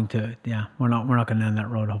 You're going to We're not going to end that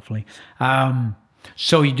road, hopefully.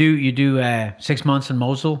 So you do 6 months in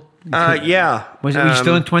Mosul. Yeah. Were you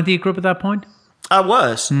still in 20 group at that point? I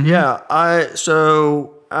was. Yeah. I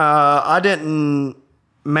didn't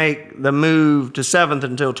make the move to 7th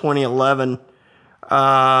until 2011.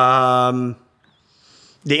 The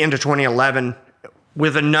end of 2011.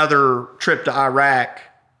 With another trip to Iraq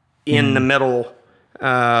in the middle,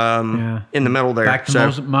 in the middle there. Back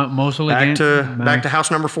to Mosul again? Back to house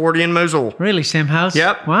number 40 in Mosul. Really, same house?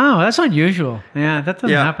 Yep. Wow, that's unusual. Yeah, that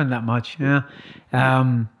doesn't happen that much. Yeah.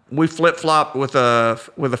 We flip-flopped with a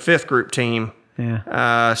 5th group team.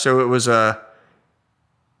 Yeah. So it was us,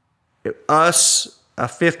 a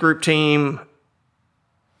 5th group team.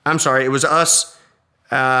 I'm sorry, it was us,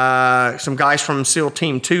 some guys from SEAL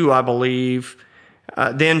Team 2, I believe.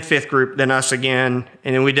 then fifth group, then us again,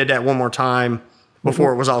 and then we did that one more time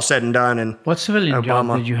before it was all said and done. And What civilian job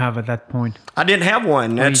Obama. did you have at that point? I didn't have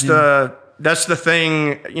one. That's didn't? the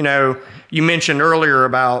thing. You mentioned earlier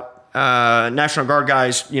about National Guard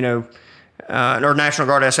guys. Or National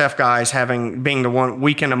Guard SF guys being the one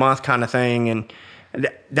weekend a month kind of thing, and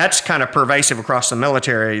that's kind of pervasive across the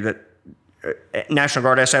military. That National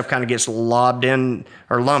Guard SF kind of gets lumped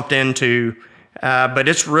into, but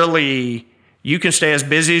it's really, you can stay as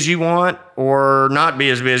busy as you want or not be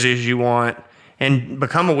as busy as you want and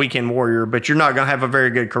become a weekend warrior, but you're not going to have a very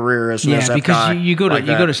good career as an SF because guy. you go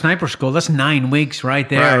to sniper school. That's 9 weeks right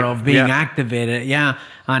there Right, of being yeah. activated. Yeah,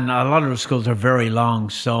 and a lot of those schools are very long.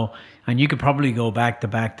 So, and you could probably go back to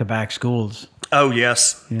back schools. Oh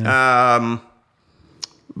yes.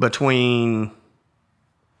 Between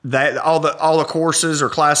that, all the courses or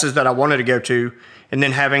classes that I wanted to go to, and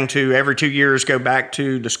then having to every 2 years go back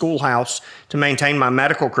to the schoolhouse to maintain my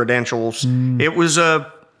medical credentials, it was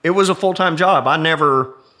a full-time job. I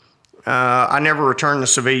never returned to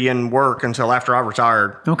civilian work until after I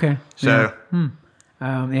retired. Okay. So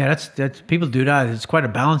that's people do that. It's quite a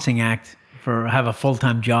balancing act for have a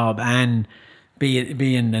full-time job and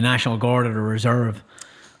be in the National Guard or the Reserve.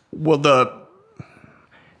 well, the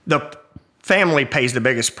family pays the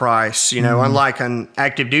biggest price, unlike an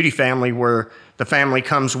active duty family where the family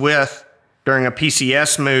comes with during a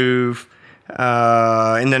PCS move.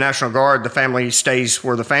 In the National Guard, the family stays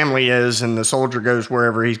where the family is and the soldier goes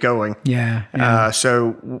wherever he's going. Yeah.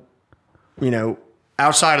 So,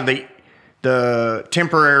 outside of the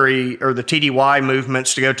temporary or the TDY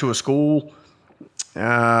movements to go to a school,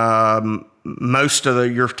 most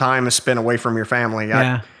of your time is spent away from your family.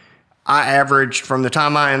 Yeah. I averaged from the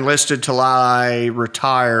time I enlisted till I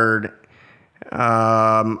retired,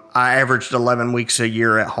 I averaged 11 weeks a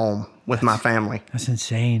year at home with my family. That's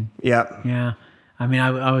insane. Yep. Yeah. I mean,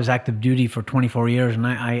 I was active duty for 24 years, and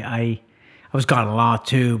I was gone a lot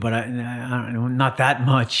too, but I not that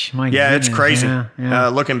much. My Yeah, goodness. it's crazy. Yeah.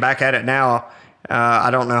 Looking back at it now, I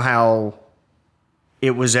don't know how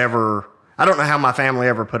it was ever. I don't know how my family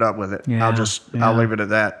ever put up with it. Yeah, I'll leave it at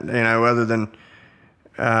that. Other than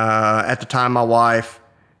at the time, my wife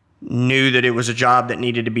knew that it was a job that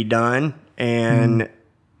needed to be done, and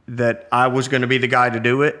that I was going to be the guy to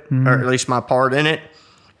do it, or at least my part in it.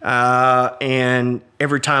 And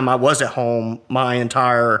every time I was at home, my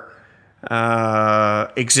entire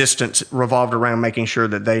existence revolved around making sure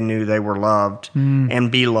that they knew they were loved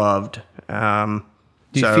and be loved.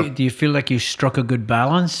 Do you feel like you struck a good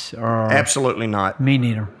balance, or Absolutely not. me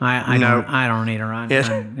neither? I No. don't either.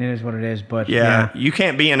 It is what it is. But Yeah, you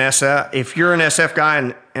can't be an SF. If you're an SF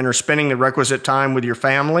guy and are spending the requisite time with your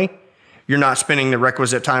family, you're not spending the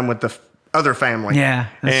requisite time with the other family. Yeah,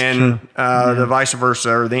 that's and true. The vice versa,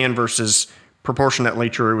 or the inverse is proportionately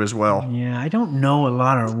true as well. Yeah, I don't know a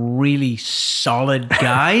lot of really solid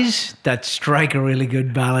guys that strike a really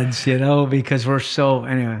good balance, because we're so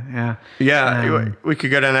anyway. Yeah. Yeah, we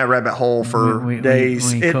could go down that rabbit hole for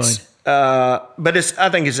days. we It's, but I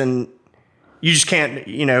think it's you just can't.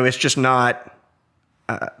 It's just not.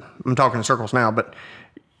 I'm talking in circles now, but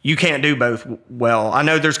you can't do both well. I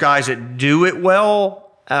know there's guys that do it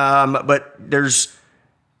well, but there's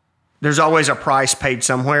always a price paid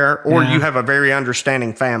somewhere, or Yeah. you have a very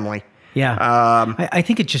understanding family. Yeah. I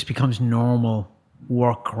think it just becomes normal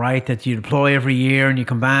work, right? That you deploy every year and you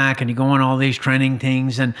come back and you go on all these training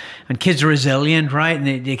things, and kids are resilient, right?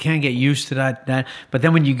 And they can't get used to that. But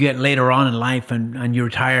then when you get later on in life and you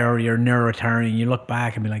retire or you're near retiring, you look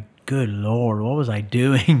back and be like, good Lord, what was I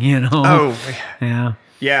doing? Oh, Yeah.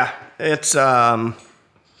 yeah. It's I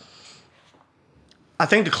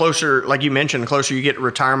think the closer, like you mentioned, the closer you get to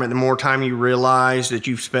retirement, the more time you realize that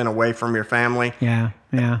you've spent away from your family. Yeah.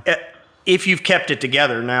 Yeah. If you've kept it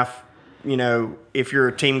together. Now, if you're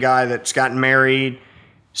a team guy that's gotten married,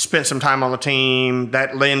 spent some time on the team,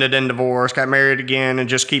 that ended in divorce, got married again, and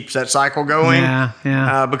just keeps that cycle going.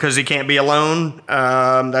 Yeah. Because he can't be alone.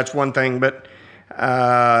 That's one thing. But,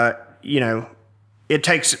 it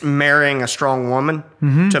takes marrying a strong woman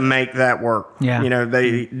to make that work. Yeah.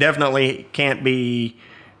 They definitely can't be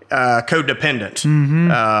codependent.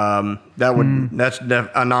 That's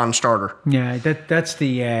a non-starter. Yeah, that's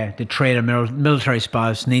the trait a military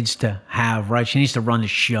spouse needs to have, right? She needs to run the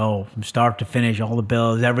show from start to finish, all the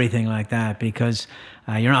bills, everything like that, because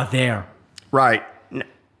you're not there. Right.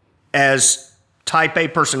 As type A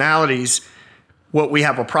personalities, what we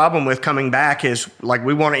have a problem with coming back is like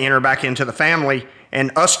we want to enter back into the family and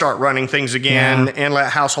us start running things again and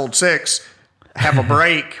let household six have a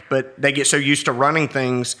break, but they get so used to running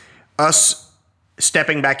things. Us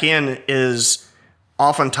stepping back in is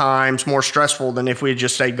oftentimes more stressful than if we had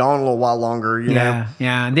just stayed gone a little while longer, you know?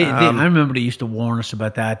 Yeah. And I remember they used to warn us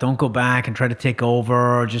about that. Don't go back and try to take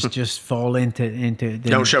over, or just fall into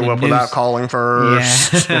Don't show up without calling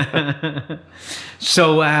first. Yeah.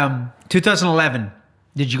 So 2011,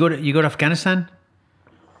 did you go to Afghanistan?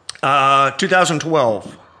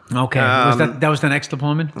 2012. Okay. That was the next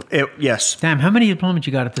deployment? Yes. Damn, how many deployments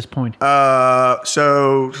you got at this point?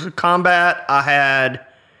 So combat, I had,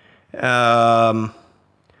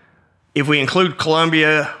 if we include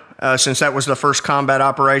Colombia, since that was the first combat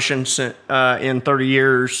operation in 30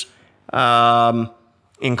 years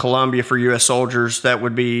in Colombia for U.S. soldiers, that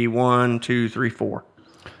would be 1, 2, 3, 4.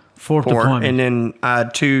 Four deployments. And then I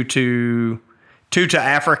had two to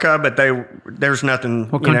Africa, but there's nothing.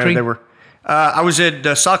 What country? They were. I was at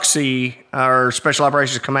SOCSI, our Special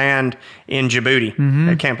Operations Command in Djibouti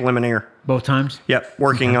at Camp Lemonnier. Both times? Yep,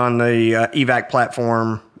 working on the evac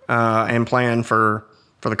platform and plan for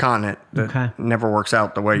the continent that never works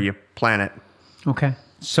out the way you plan it. Okay.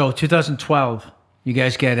 So 2012, you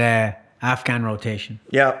guys get a Afghan rotation.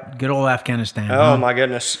 Yep. Good old Afghanistan. Oh, my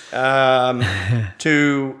goodness.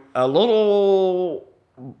 To a little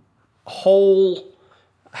hole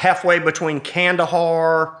halfway between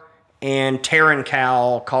Kandahar and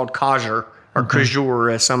Tarankal called Kajur, or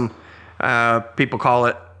Kajur as some people call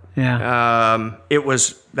it. Yeah.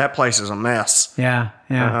 That place is a mess. Yeah.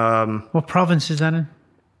 What province is that in?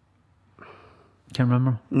 Can't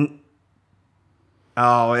remember.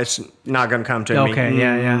 Oh, it's not going to come to me. Okay,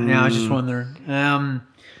 yeah. I was just wondering.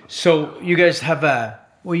 So you guys have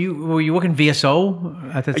were you working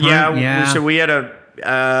VSO at the time? Yeah. So we had a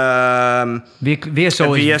VSO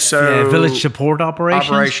VSO Village Support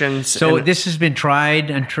Operations. So this has been tried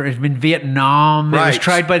and it's been Vietnam. Right. It was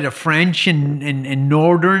tried by the French in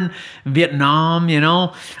northern Vietnam,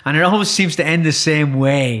 and it always seems to end the same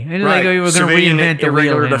way. Right. Like we were going to reinvent the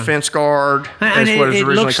irregular wheel. defense guard. And That's what it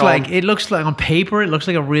was originally called. It looks like on paper, it looks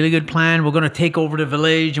like a really good plan. We're going to take over the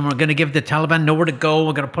village and we're going to give the Taliban nowhere to go.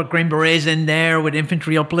 We're going to put Green Berets in there with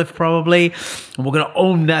infantry uplift probably, and we're going to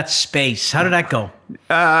own that space. How did that go?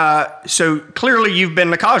 So clearly you've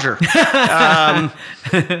been to Kajur.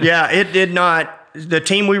 Yeah, it did not. The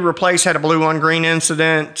team we replaced had a blue on green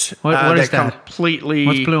incident. What is that? Completely.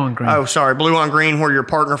 What's blue on green? Oh, sorry, blue on green, where your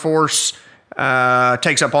partner force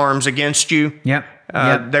takes up arms against you. Yep.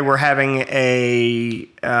 They were having a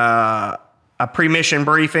pre-mission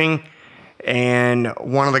briefing, and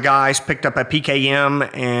one of the guys picked up a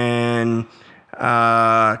PKM and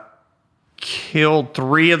killed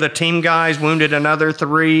 3 of the team guys, wounded another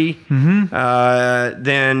 3.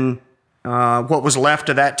 Then what was left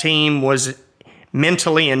of that team was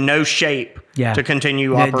mentally in no shape to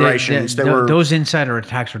continue operations. Those insider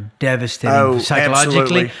attacks were devastating psychologically.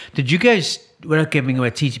 Absolutely. Did you guys, without giving away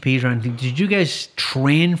TTPs or anything, did you guys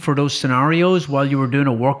train for those scenarios while you were doing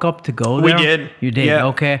a workup to go there? We did. You did, yeah.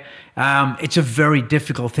 Okay. It's a very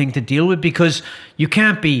difficult thing to deal with because you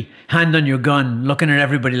can't be hand on your gun looking at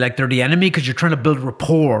everybody like they're the enemy because you're trying to build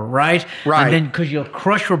rapport, right? Right. And then because you'll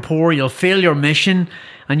crush rapport, you'll fail your mission,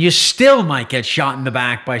 and you still might get shot in the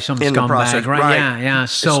back by some In the scumbag, process, right? right. Yeah.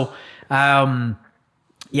 So, I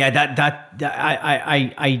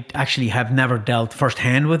actually have never dealt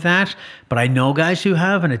firsthand with that, but I know guys who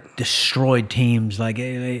have, and it destroyed teams. Like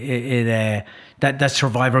that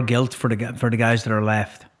survivor guilt for the guys that are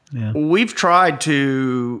left. Yeah. We've tried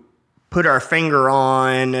to put our finger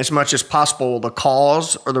on as much as possible the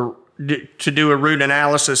cause, or to do a root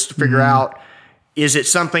analysis to figure out, is it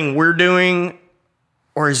something we're doing,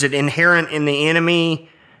 or is it inherent in the enemy?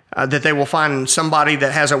 That they will find somebody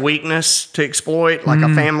that has a weakness to exploit, like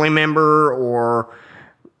a family member or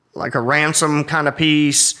like a ransom kind of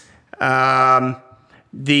piece. The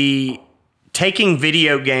taking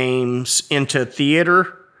video games into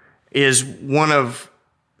theater is one of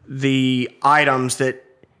the items that,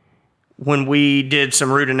 when we did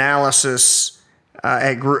some root analysis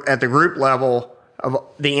at the group level of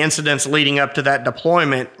the incidents leading up to that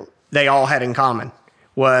deployment, they all had in common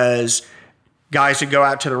was guys who go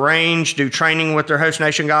out to the range, do training with their host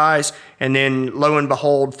nation guys, and then lo and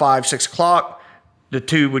behold, 5, 6 o'clock, the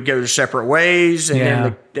two would go their separate ways,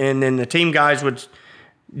 and then the team guys would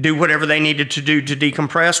do whatever they needed to do to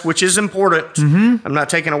decompress, which is important. I'm not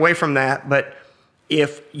taking away from that, but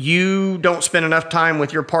if you don't spend enough time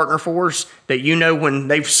with your partner force that when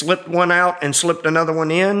they've slipped one out and slipped another one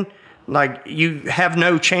in, like you have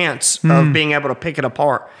no chance of being able to pick it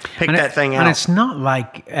apart, pick that thing out. And it's not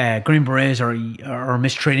like Green Berets are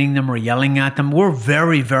mistreating them or yelling at them. We're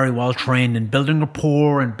very, very well trained in building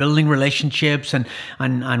rapport and building relationships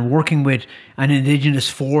and working with an indigenous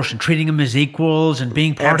force and treating them as equals and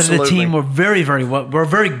being part of the team. We're very, very well. We're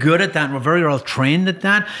very good at that. And we're very well trained at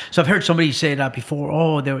that. So I've heard somebody say that before.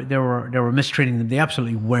 Oh, they were mistreating them. They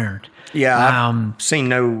absolutely weren't. Yeah, I've seen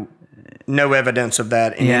no evidence of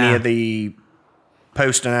that in any of the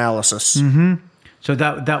post analysis. Mm-hmm. So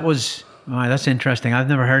that was that's interesting. I've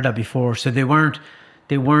never heard that before. So they weren't.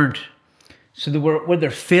 So were they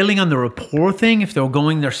failing on the rapport thing if they were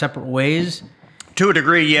going their separate ways? To a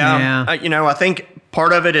degree, yeah. I think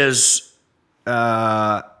part of it is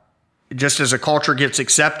just as a culture gets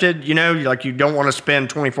accepted. Like you don't want to spend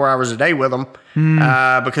 24 hours a day with them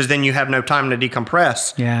because then you have no time to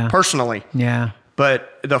decompress. Yeah. Personally. Yeah.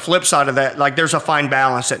 But the flip side of that, like there's a fine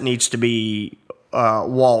balance that needs to be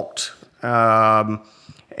walked. And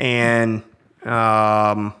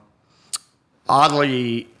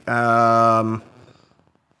oddly,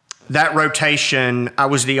 that rotation, I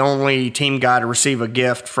was the only team guy to receive a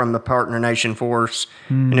gift from the partner nation force.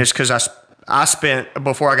 And it's because I spent,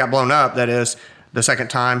 before I got blown up, that is, the second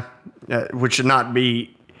time, which should not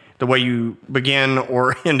be the way you begin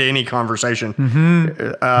or end any conversation.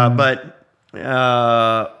 But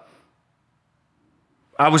I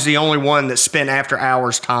was the only one that spent after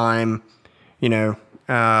hours time,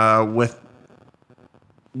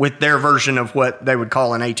 with their version of what they would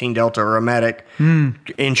call an 18 Delta or a medic,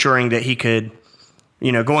 ensuring that he could,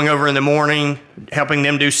 going over in the morning, helping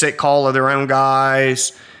them do sick call of their own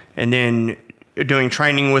guys, and then doing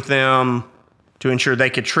training with them to ensure they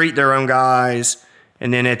could treat their own guys,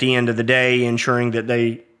 and then at the end of the day, ensuring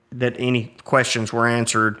that any questions were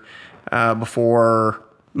answered before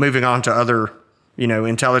moving on to other,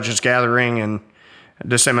 intelligence gathering and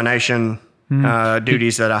dissemination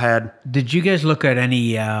duties that I had. Did you guys look at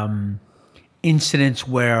any incidents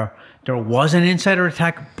where there was an insider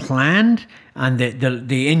attack planned and the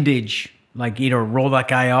Indige like either roll that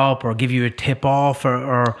guy up or give you a tip off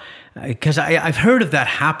or because I've heard of that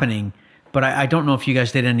happening, but I don't know if you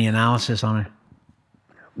guys did any analysis on it.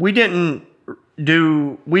 We didn't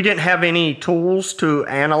have any tools to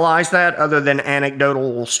analyze that other than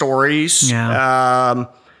anecdotal stories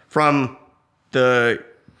from the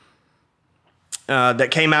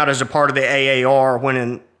that came out as a part of the AAR when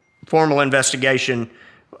a formal investigation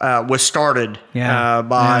was started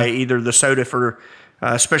by either the SOTF or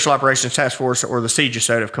Special Operations Task Force or the Siege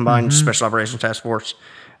SOTF, Combined Special Operations Task Force.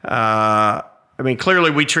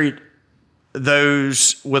 Clearly we treat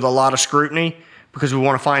those with a lot of scrutiny because we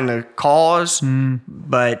want to find the cause,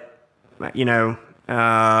 but,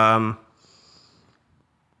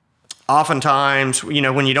 oftentimes,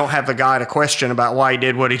 when you don't have the guy to question about why he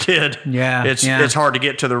did what he did, it's hard to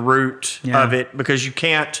get to the root of it because you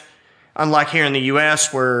can't, unlike here in the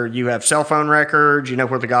U.S. where you have cell phone records, you know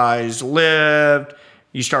where the guys lived,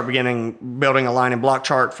 you start building a line and block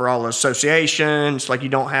chart for all the associations. Like you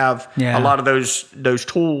don't have a lot of those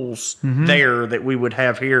tools there that we would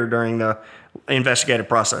have here during the investigative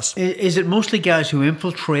process. Is it mostly guys who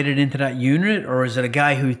infiltrated into that unit, or is it a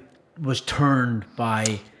guy who was turned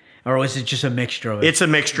by, or is it just a mixture of it? It's a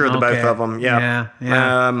mixture of the both of them. Yeah.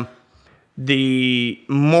 The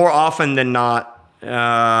more often than not,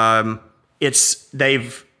 it's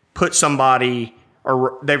they've put somebody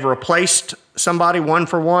or they've replaced somebody one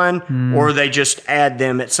for one, or they just add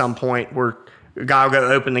them at some point where a guy will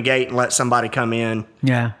go open the gate and let somebody come in.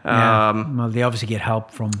 Well, they obviously get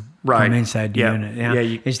help from inside the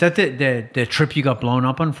unit. Is that the trip you got blown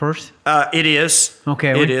up on first? It is.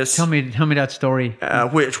 Okay. It is. Tell me that story.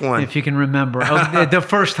 Which one? If you can remember. The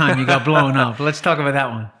first time you got blown up. Let's talk about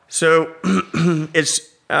that one. So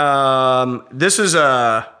it's this is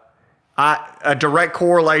a direct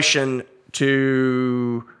correlation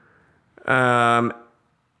to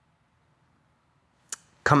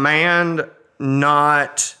command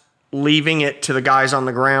not leaving it to the guys on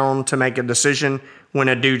the ground to make a decision when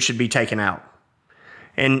a dude should be taken out.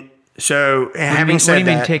 And so having said that... What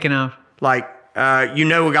do you mean taken out? Like, a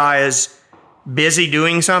guy is busy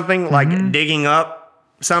doing something, like digging up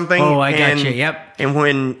something. Oh, I got you, yep. And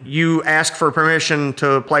when you ask for permission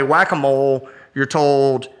to play whack-a-mole, you're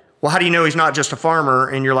told, well, how do you know he's not just a farmer?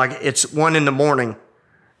 And you're like, it's 1 a.m.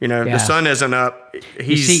 The sun isn't up.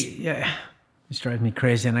 This drives me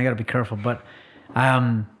crazy, and I got to be careful. But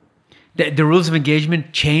the rules of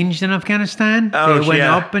engagement changed in Afghanistan. They went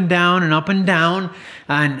up and down and up and down.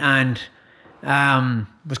 And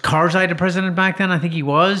was Karzai the president back then? I think he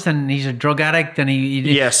was, and he's a drug addict. And he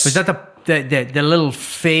yes. Was that the little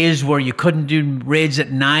phase where you couldn't do raids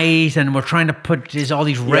at night, and we're trying to put all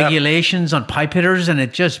these regulations on pipe hitters, and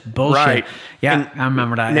it just bullshit. Right. Yeah, I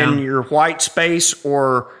remember that. And then your white space,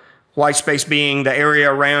 or white space being the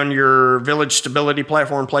area around your village stability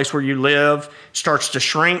platform, place where you live, starts to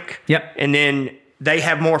shrink. Yep. And then they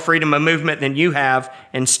have more freedom of movement than you have,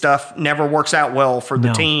 and stuff never works out well for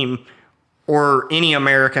the team or any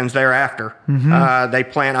Americans thereafter. They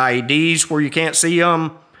plant IEDs where you can't see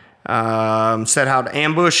them. Set out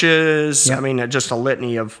ambushes. Yep. I mean, just a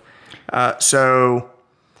litany of. So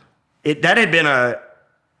that had been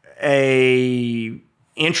a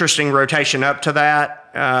interesting rotation up to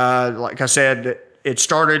that. Like I said, it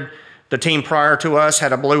started. The team prior to us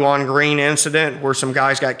had a blue on green incident where some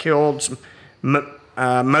guys got killed.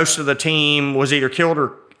 Most of the team was either killed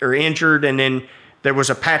or injured, and then there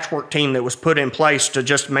was a patchwork team that was put in place to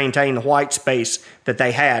just maintain the white space that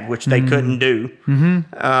they had, which they couldn't do. And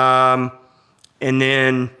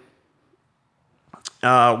then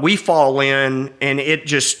we fall in, and it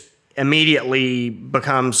just immediately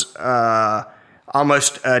becomes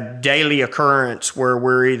almost a daily occurrence where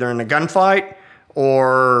we're either in a gunfight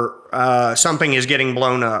or something is getting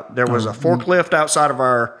blown up. There was a forklift outside of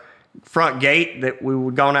our front gate that we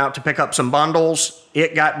were going out to pick up some bundles.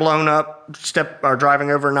 It got blown up,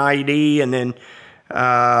 driving over an IED, and then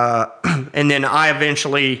I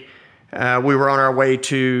eventually, we were on our way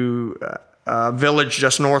to a village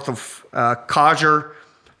just north of Codger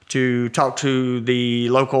to talk to the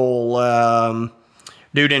local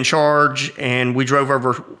dude in charge, and we drove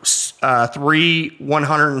over 3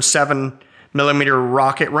 107 millimeter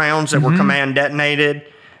rocket rounds that were command detonated.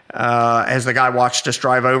 As the guy watched us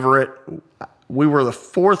drive over it, we were the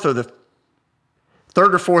third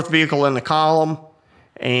or fourth vehicle in the column,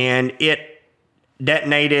 and it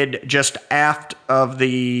detonated just aft of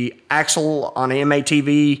the axle on the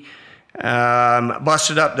MATV,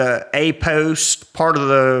 busted up the A post, part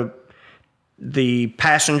of the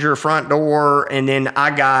passenger front door, and then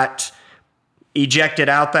I got ejected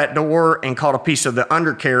out that door and caught a piece of the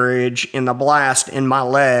undercarriage in the blast in my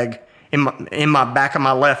leg. In my back of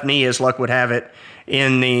my left knee, as luck would have it,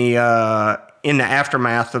 in the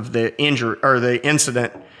aftermath of the injury or the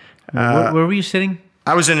incident. Where were you sitting?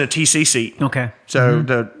 I was in a TC seat. Okay. So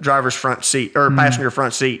the driver's front seat or passenger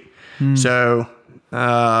front seat. So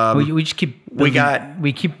we just keep building,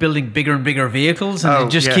 we keep building bigger and bigger vehicles,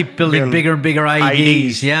 and keep building bigger and bigger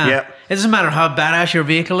IEDs. Yeah. Yep. It doesn't matter how badass your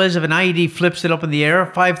vehicle is. If an IED flips it up in the air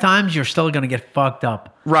 5 times, you're still going to get fucked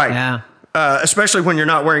up. Right. Yeah. Especially when you're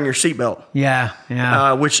not wearing your seatbelt. Yeah.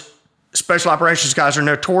 Yeah. Which special operations guys are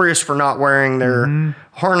notorious for not wearing their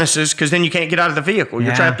harnesses, because then you can't get out of the vehicle.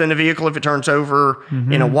 You're trapped in the vehicle if it turns over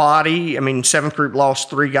in a wadi. I mean, 7th Group lost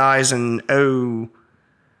 3 guys in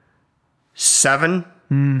 07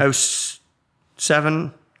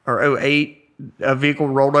 or 08. A vehicle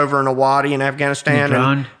rolled over in a wadi in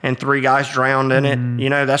Afghanistan, and 3 guys drowned in it. You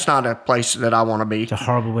know, that's not a place that I want to be. It's a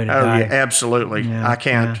horrible way to die. Yeah, absolutely. Yeah, I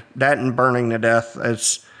can't. yeah. That and burning to death.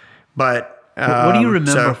 But what do you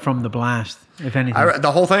remember from the blast, if anything?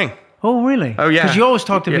 The whole thing. Oh, really? Oh, yeah. Because you always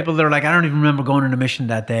talk to people that are like, I don't even remember going on a mission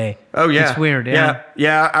that day. Oh, yeah. It's weird, yeah.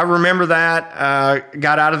 Yeah, I remember that.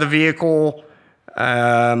 Got out of the vehicle.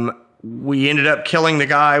 We ended up killing the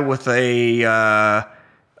guy with a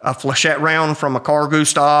flechette round from a Carl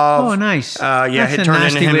Gustav. Oh, nice. It turned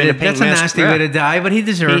into him in a pink That's a nasty way to die, but he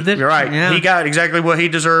deserved it. You're right. Yeah. He got exactly what he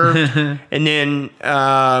deserved. And then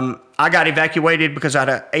I got evacuated because I had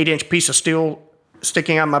an 8-inch piece of steel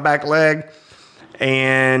sticking out my back leg.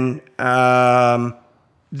 And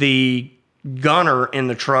the gunner in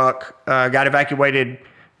the truck got evacuated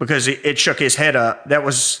because it shook his head up. That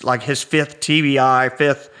was like his 5th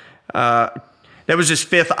TBI, that was his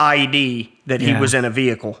 5th IED that he was in a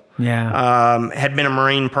vehicle. Yeah. Had been a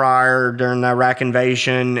Marine prior during the Iraq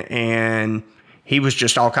invasion, and he was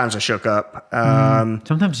just all kinds of shook up.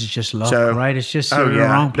 Sometimes it's just luck, right? It's just the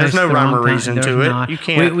wrong place. There's no rhyme or reason to it. Not. You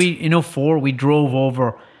can't. We drove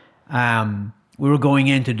over. We were going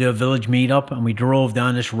in to do a village meetup, and we drove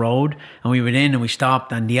down this road, and we went in and we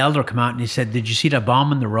stopped, and the elder came out and he said, "Did you see that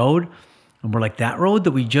bomb on the road?" And we're like, "That road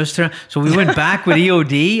that we just..." So we went back with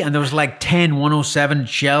EOD, and there was like 10 107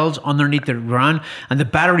 shells underneath the ground, and the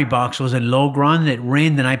battery box was in low ground. It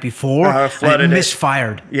rained the night before, flooded and it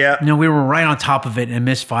misfired. Yeah. You know, we were right on top of it and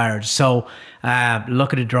misfired. So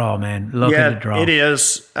look at the draw, man. Look at the draw. It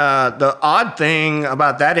is. The odd thing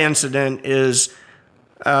about that incident is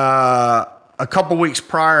a couple weeks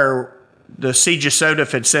prior, the Siege of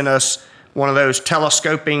Sodef had sent us one of those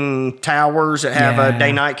telescoping towers that have a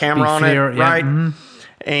day-night camera on it, right?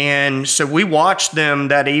 And so we watched them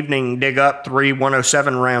that evening dig up 3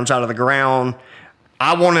 107 rounds out of the ground.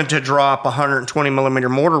 I wanted to drop a 120 millimeter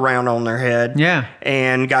mortar round on their head. Yeah.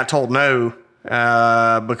 And got told no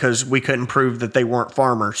because we couldn't prove that they weren't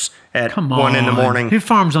farmers at 1 in the morning. Who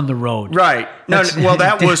farms on the road? Right. No, well,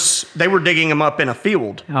 that was, they were digging them up in a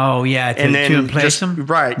field. Oh, yeah, to emplace them?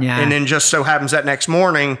 Right. Yeah. And then just so happens that next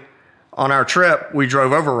morning on our trip, we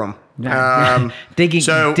drove over them.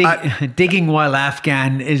 Digging while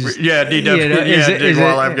Afghan is... Yeah, DW. Dig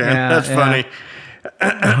while Afghan. That's funny.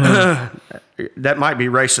 That might be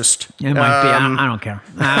racist. It might be. I don't care.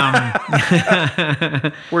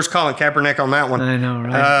 Where's Colin Kaepernick on that one? I know,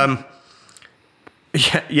 right?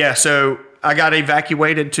 Yeah. So I got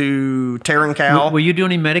evacuated to Taran Cal. Were you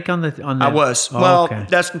doing any medic on the? I was. Oh, okay.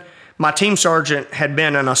 That's my team sergeant had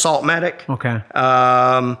been an assault medic. Okay.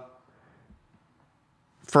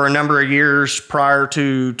 For a number of years prior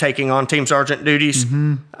to taking on team sergeant duties,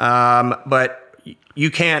 but you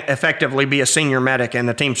can't effectively be a senior medic and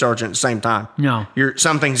a team sergeant at the same time. No.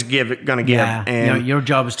 Something's going to give. Yeah. And your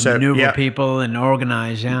job is to maneuver people and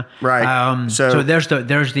organize. Yeah. Right. So there's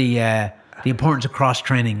the importance of cross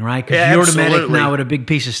training, right? Because Yeah, you're absolutely. the medic now with a big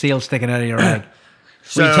piece of steel sticking out of your leg.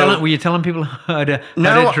 Were you telling people how to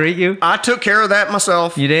treat you? I took care of that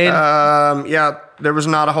myself. You did? Yeah. There was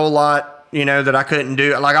not a whole lot, that I couldn't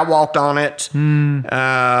do. Like I walked on it.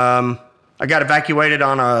 I got evacuated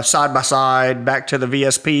on a side-by-side back to the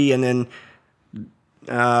VSP and then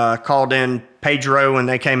called in Pedro and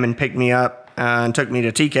they came and picked me up and took me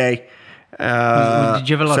to TK. Did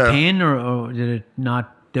you have a lot of pain or did it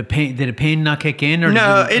not? Did the pain not kick in? Or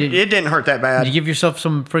No, it didn't hurt that bad. Did you give yourself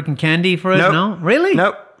some freaking candy for it? Nope. No? Really?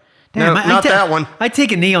 Nope. Damn, nope, not that one. I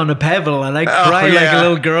take a knee on a pebble and I cry like a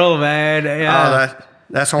little girl, man. Yeah. Oh,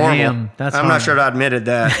 that's horrible. Damn, I'm not sure I admitted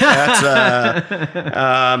that.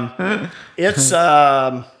 That's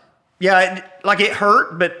it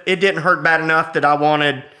hurt, but it didn't hurt bad enough that I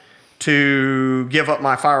wanted to give up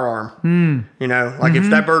my firearm. If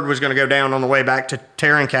that bird was going to go down on the way back to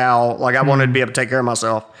Taran Cal, I wanted to be able to take care of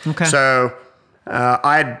myself. Okay. So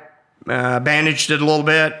I bandaged it a little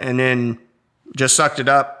bit and then just sucked it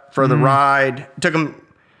up for the ride. It took them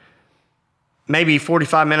maybe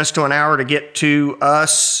 45 minutes to an hour to get to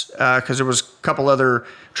us because there was a couple other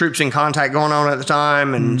troops in contact going on at the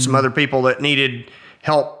time and some other people that needed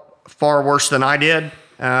help far worse than I did.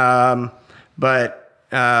 So I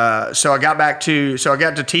got to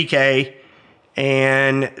TK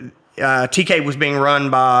and TK was being run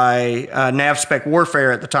by NavSpec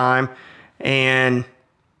Warfare at the time, and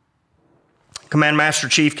Command Master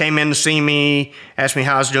Chief came in to see me, asked me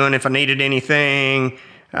how I was doing, if I needed anything.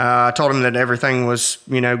 I told him that everything was,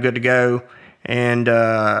 good to go, and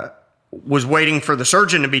was waiting for the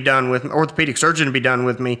surgeon to be done with me, orthopedic surgeon to be done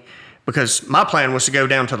with me, because my plan was to go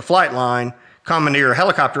down to the flight line, commandeer a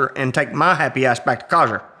helicopter, and take my happy ass back to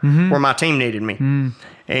Kajer, where my team needed me.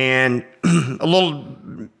 And a little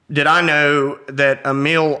did I know that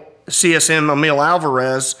CSM Emil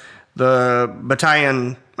Alvarez, the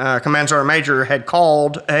battalion command sergeant major, had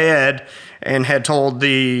called ahead and had told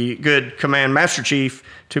the good command master chief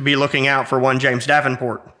to be looking out for one James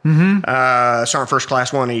Davenport, Sergeant First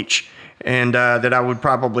Class 1 each, and that I would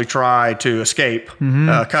probably try to escape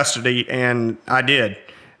custody, and I did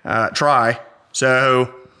try.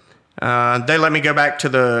 So they let me go back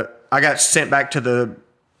I got sent back to the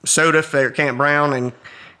SOTF there at Camp Brown in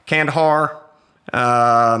Kandahar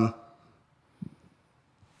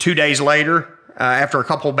 2 days later, after a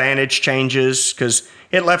couple bandage changes, because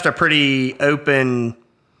it left a pretty open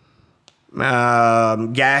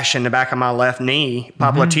gash in the back of my left knee,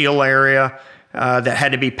 popliteal area, that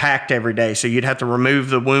had to be packed every day. So you'd have to remove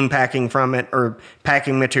the wound packing from it, or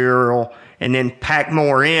packing material, and then pack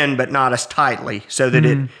more in, but not as tightly, so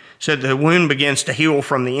that the wound begins to heal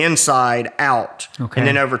from the inside out. Okay. And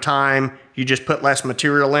then over time, you just put less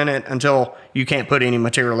material in it until you can't put any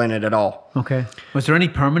material in it at all. Okay. Was there any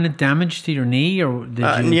permanent damage to your knee, or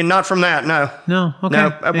did you? Not from that, no. No. Okay.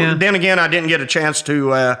 No. Yeah. Then again, I didn't get a chance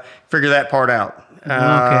to figure that part out.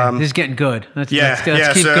 Okay. This is getting good. Let's keep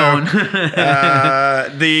going.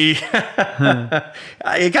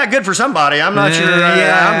 It got good for somebody. I'm not sure.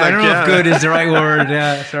 I don't know if good is the right word.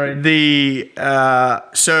 Yeah, sorry.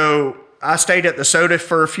 So I stayed at the SOTF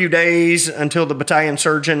for a few days until the battalion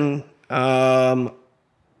surgeon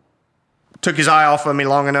took his eye off of me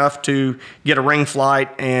long enough to get a ring flight,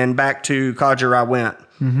 and back to Kajer I went.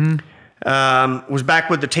 Was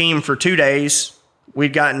back with the team for 2 days.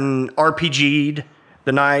 We'd gotten RPG'd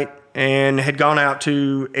the night and had gone out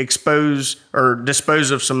to dispose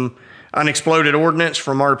of some unexploded ordnance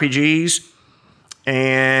from RPGs.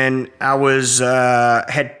 and I was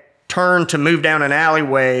had turned to move down an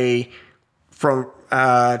alleyway from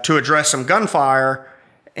to address some gunfire,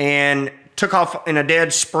 and took off in a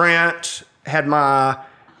dead sprint. Had my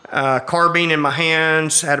carbine in my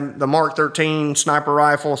hands, had the Mark 13 sniper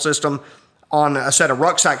rifle system on a set of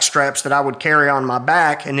rucksack straps that I would carry on my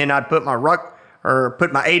back, and then I'd put my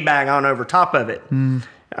put my aid bag on over top of it, and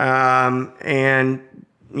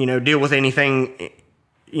deal with anything,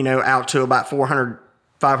 out to about 400,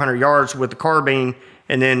 500 yards with the carbine,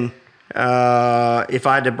 and then if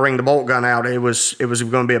I had to bring the bolt gun out, it was going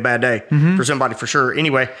to be a bad day for somebody for sure.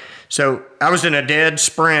 Anyway, so I was in a dead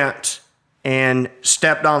sprint and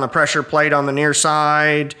stepped on the pressure plate on the near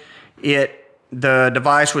side. The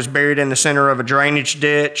device was buried in the center of a drainage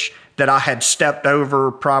ditch that I had stepped over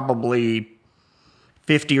probably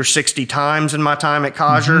 50 or 60 times in my time at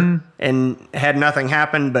Kaiser, and had nothing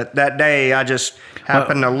happen. But that day, I just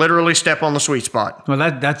happened to literally step on the sweet spot. Well,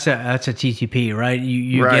 that's a TTP, right?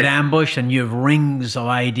 You Right. get ambushed, and you have rings of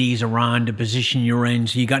IEDs around the position you're in,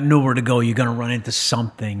 so you got nowhere to go. You're going to run into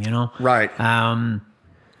something, Right.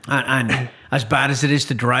 And as bad as it is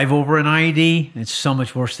to drive over an IED, it's so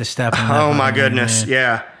much worse to step on. Oh my goodness.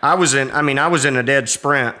 Yeah. I was in a dead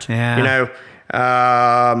sprint. Yeah.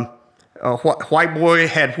 White boy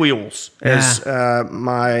had wheels, as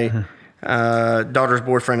my daughter's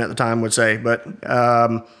boyfriend at the time would say. But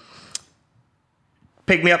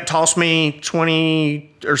picked me up, tossed me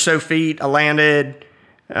 20 or so feet. I landed,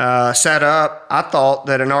 sat up. I thought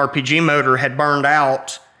that an RPG motor had burned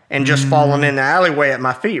out and just fallen in the alleyway at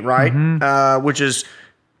my feet, right? Which is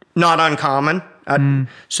not uncommon.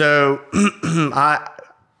 So I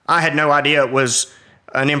had no idea it was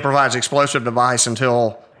an improvised explosive device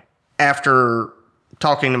until after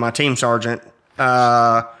talking to my team sergeant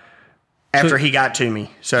after he got to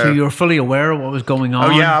me. So you were fully aware of what was going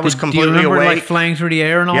on? Oh, yeah, I was completely do you remember, awake. like, flying through the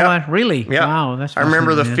air and all that? Really? Yeah. Wow, that's I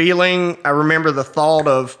remember the fascinating. feeling. I remember the thought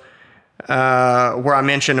of where I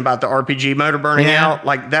mentioned about the RPG motor burning out.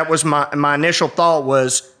 Like, that was my initial thought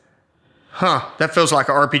was, that feels like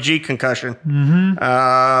an RPG concussion.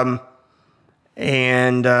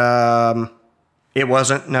 It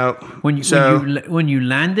wasn't. No. When you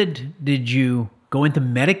landed, did you go into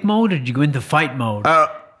medic mode or did you go into fight mode?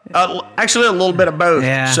 Actually, a little bit of both.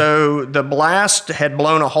 Yeah. So the blast had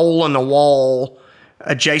blown a hole in the wall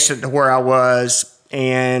adjacent to where I was,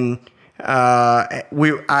 and I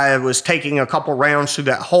was taking a couple rounds through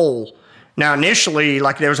that hole. Now, initially,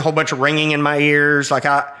 like, there was a whole bunch of ringing in my ears. Like,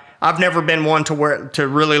 I've never been one to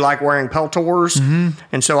really like wearing Peltors,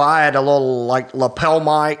 and so I had a little, like, lapel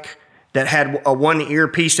mic that had a one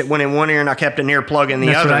earpiece that went in one ear, and I kept an earplug in the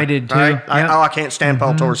That's other. what I did too. Right? Yep. I can't stand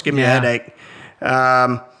Peltors. Give me a headache.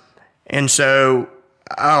 And so,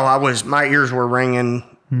 my ears were ringing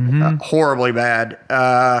horribly bad.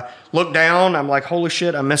 Looked down, I'm like, holy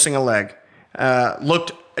shit, I'm missing a leg.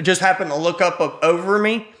 Just happened to look up over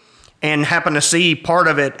me and happened to see part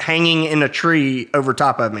of it hanging in a tree over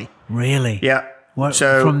top of me. Really? Yeah. What,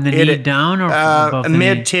 So from the knee down or from above the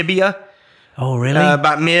mid knee? tibia, Oh, really?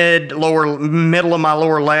 about middle of my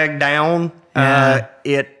lower leg down. Yeah.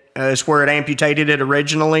 It is where it amputated it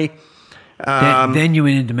originally. Then you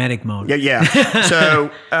went into medic mode. Yeah. So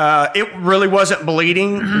it really wasn't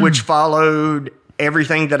bleeding, which followed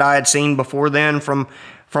everything that I had seen before then from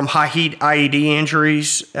high heat IED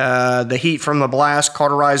injuries. The heat from the blast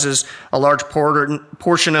cauterizes a large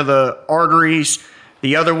portion of the arteries.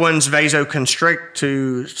 The other ones vasoconstrict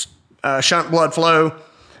to shunt blood flow,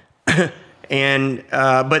 but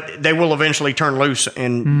they will eventually turn loose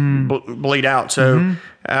and bleed out. So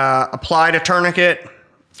applied a tourniquet.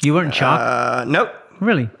 You weren't in shock? Nope.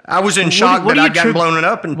 Really? I was in What shock do you that I'd gotten attrib- blown it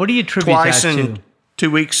up and what do you attribute twice that in to? 2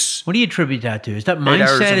 weeks. What do you attribute that to? Is that 8 hours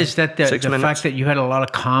mindset? and Is that the 6 minutes. fact that you had a lot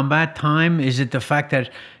of combat time? Is it the fact that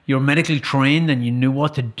you're medically trained and you knew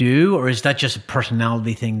what to do? Or is that just a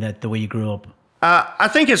personality thing, that the way you grew up? I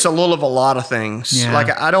think it's a little of a lot of things. Yeah. Like,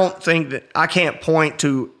 I don't think that I can't point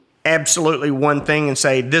to absolutely one thing and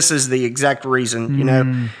say this is the exact reason. You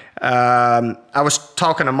know, I was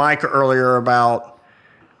talking to Mike earlier about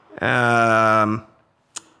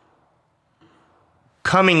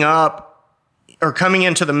coming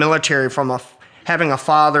into the military from having a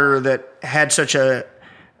father that had such a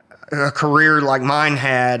career like mine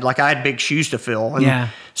had. Like, I had big shoes to fill. And Yeah.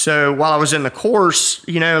 so while I was in the course,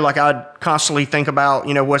 you know, like, I'd constantly think about,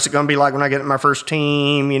 you know, what's it going to be like when I get to my first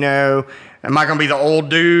team? You know, am I going to be the old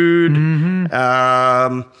dude?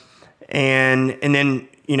 And then,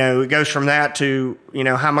 you know, it goes from that to, you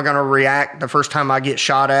know, how am I going to react the first time I get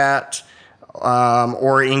shot at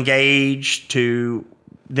or engaged, to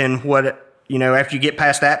then what, you know, after you get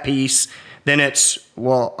past that piece, then it's,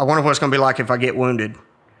 well, I wonder what it's going to be like if I get wounded,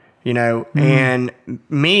 you know. And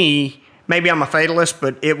me, maybe I'm a fatalist,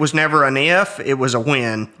 but it was never an if, it was a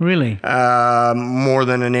when. Really? More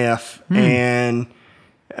than an if. And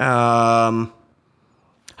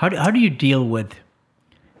How do you deal with,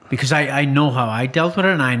 because I know how I dealt with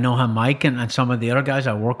it, and I know how Mike and some of the other guys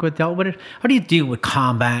I work with dealt with it. How do you deal with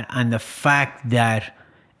combat and the fact that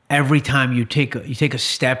every time you take a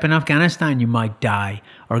step in Afghanistan, you might die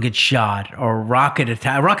or get shot or rocket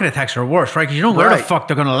attack? Rocket attacks are worse, right? Because you don't know where the fuck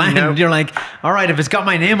they're going to land. Nope. You're like, all right, if it's got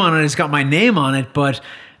my name on it, it's got my name on it. But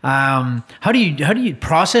how do you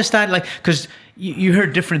process that? Like, because you hear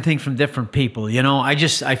different things from different people, you know. I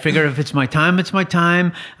figure if it's my time, it's my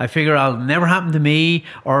time. I figure it'll never happen to me.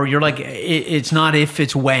 Or you're like, it's not if,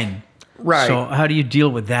 it's when. Right. So how do you deal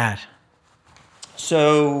with that?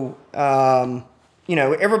 So, you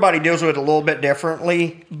know, everybody deals with it a little bit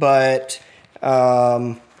differently, but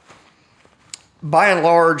by and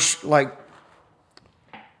large, like,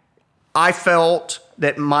 I felt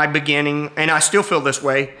that my beginning, and I still feel this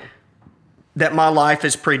way, that my life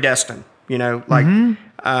is predestined. You know, like,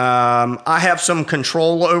 I have some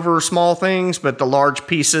control over small things, but the large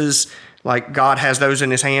pieces, like, God has those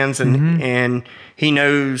in his hands, and he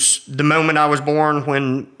knows the moment I was born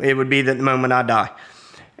when it would be the moment I die.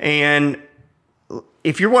 And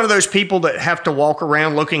if you're one of those people that have to walk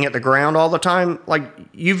around looking at the ground all the time, like,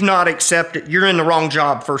 you've not accepted, you're in the wrong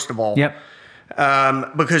job, first of all. Yep.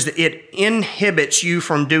 Because it inhibits you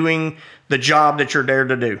from doing the job that you're there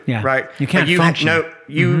to do. Yeah. Right. You can't function.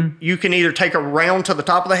 You can either take a round to the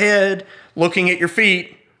top of the head, looking at your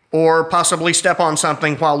feet, or possibly step on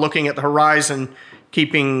something while looking at the horizon,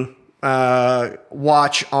 keeping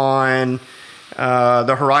watch on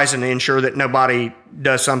the horizon to ensure that nobody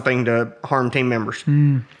does something to harm team members.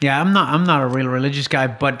 Yeah, I'm not a real religious guy,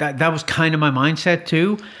 but that was kind of my mindset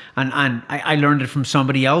too, and I learned it from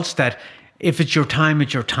somebody else that if it's your time,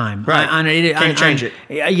 it's your time. Right. Can't change it.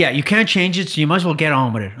 Yeah, you can't change it, so you might as well get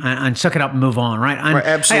on with it and suck it up and move on, right? And Right,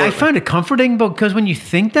 absolutely. I found it comforting because when you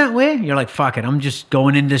think that way, you're like, fuck it, I'm just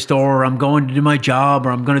going in this door, or I'm going to do my job, or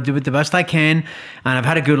I'm going to do it the best I can, and I've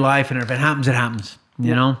had a good life, and if it happens, it happens,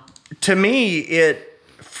 you know? To me, it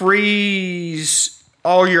frees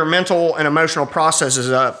all your mental and emotional processes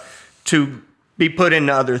up to be put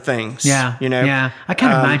into other things. Yeah, you know. Yeah, I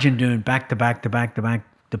can't imagine doing back to back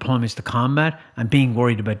deployments to combat and being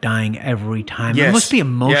worried about dying every time. Yes. It must be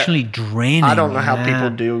emotionally draining. I don't know how Yeah. people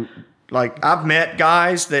do. Like, I've met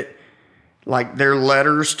guys that, like, their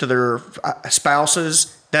letters to their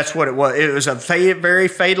spouses, that's what it was. It was a very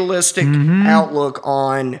fatalistic outlook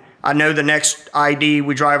on, I know the next ID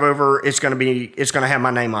we drive over, it's going to have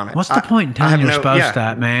my name on it. What's the point in telling your spouse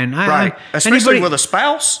that, man? Right. Especially with a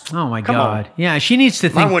spouse. Oh my Come God. on. Yeah, she needs to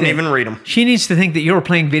think. I wouldn't even read them. She needs to think that you're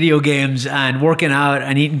playing video games and working out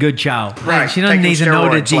and eating good chow. Right. She doesn't Taking need to know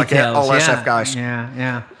the steroids like details. all SF guys.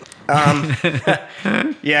 Yeah.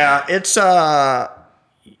 Yeah, it's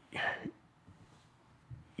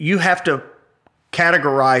you have to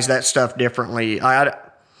categorize that stuff differently.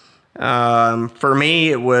 For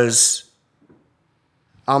me, it was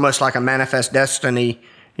almost like a manifest destiny.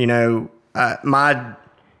 You know, when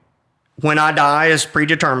I die is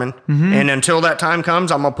predetermined, and until that time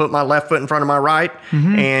comes, I'm gonna put my left foot in front of my right,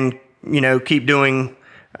 and keep doing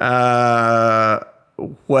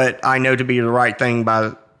what I know to be the right thing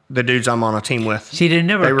by the dudes I'm on a team with. See, they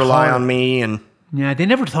rely on me, and they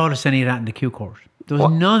never taught us any of that in the Q course. There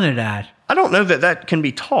was none of that. I don't know that can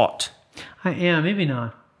be taught. Maybe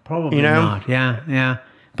not. Probably not. Yeah.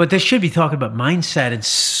 But they should be talking about mindset in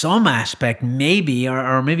some aspect, maybe,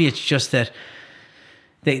 or maybe it's just that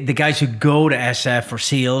the guys who go to SF or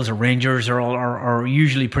SEALs or Rangers are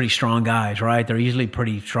usually pretty strong guys, right? They're usually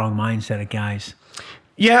pretty strong mindset of guys.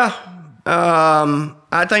 Yeah.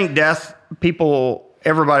 I think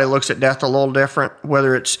everybody looks at death a little different,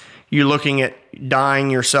 whether it's you looking at dying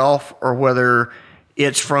yourself or whether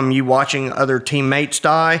it's from you watching other teammates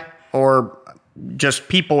die or just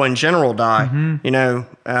people in general die.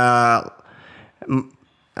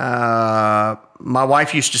 My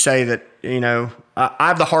wife used to say that, I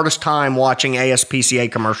have the hardest time watching ASPCA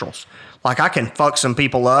commercials. Like, I can fuck some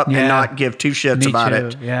people up and not give two shits about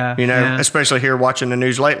it. Yeah. Especially here watching the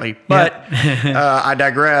news lately. But I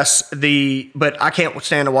digress. But I can't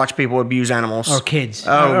stand to watch people abuse animals. Or kids.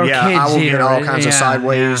 Oh, or yeah. kids I will either. get all kinds of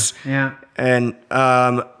sideways. Yeah. And,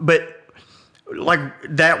 but like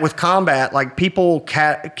that with combat, like people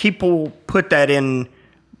put that in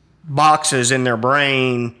boxes in their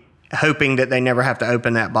brain, hoping that they never have to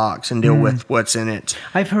open that box and deal with what's in it.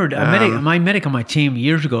 I've heard my medic on my team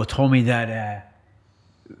years ago told me that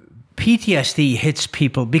PTSD hits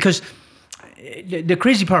people because the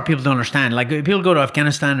crazy part people don't understand. Like people go to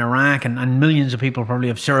Afghanistan, Iraq, and millions of people probably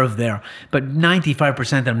have served there, but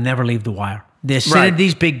 95% of them never leave the wire. They sit at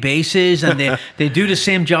these big bases and they do the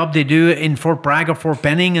same job they do in Fort Bragg or Fort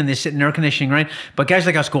Benning, and they sit in air conditioning, right? But guys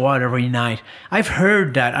like us go out every night. I've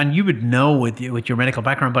heard that, and you would know with your medical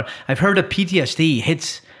background, but I've heard that PTSD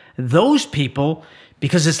hits those people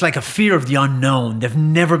because it's like a fear of the unknown. They've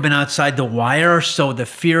never been outside the wire, so the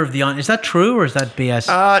fear of the unknown. Is that true or is that BS?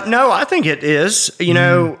 No, I think it is. You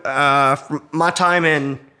know, from my time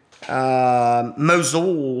in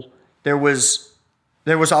Mosul, there was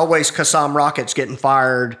always Qassam rockets getting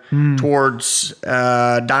fired towards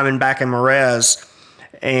Diamondback and Marez,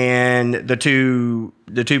 and the two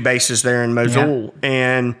bases there in Mosul,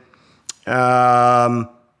 and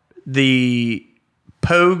the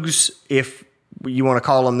Pogues, if you want to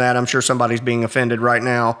call them that. I'm sure somebody's being offended right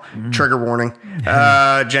now. Trigger warning.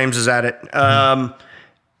 James is at it.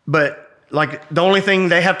 But like the only thing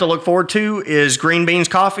they have to look forward to is green beans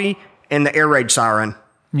coffee and the air raid siren.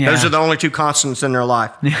 Yeah. Those are the only two constants in their life.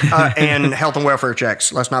 And health and welfare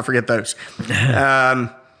checks. Let's not forget those.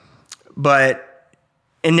 But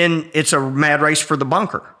then it's a mad race for the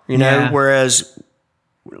bunker, you know, whereas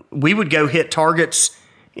we would go hit targets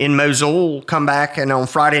in Mosul, come back, and on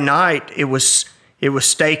Friday night it was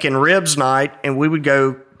steak and ribs night, and we'd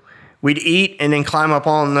eat and then climb up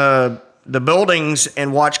on the buildings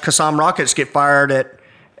and watch Qassam rockets get fired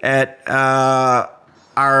at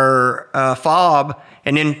our fob,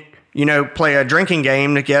 and then play a drinking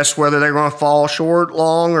game to guess whether they're going to fall short,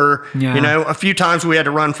 long, or a few times we had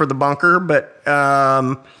to run for the bunker, but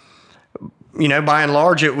by and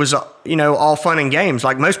large, it was, all fun and games.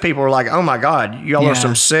 Like most people are like, oh my God, y'all are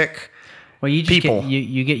some sick people.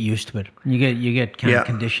 You get used to it. You get kind of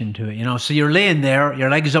conditioned to it, So you're laying there, your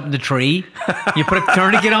leg is up in the tree. You put a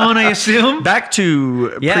tourniquet on, I assume. Back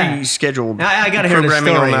to pre-scheduled I got to hear the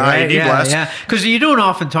story, on the right? IED blast. Yeah, because you don't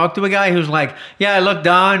often talk to a guy who's like, I looked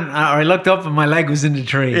down or I looked up and my leg was in the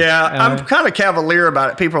tree. Yeah, I'm kind of cavalier about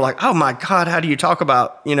it. People are like, oh my God, how do you talk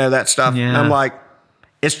about, that stuff? Yeah. And I'm like,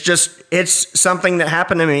 it's something that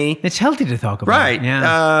happened to me. It's healthy to talk about. Right.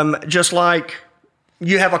 Yeah. Just like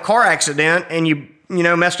you have a car accident and you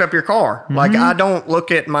messed up your car. Mm-hmm. Like I don't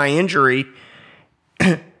look at my injury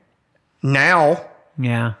now.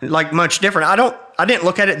 Yeah. Like much different. I didn't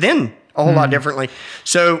look at it then a whole lot differently.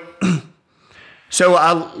 So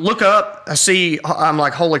I look up, I'm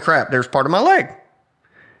like, holy crap, there's part of my leg.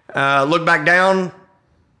 Look back down.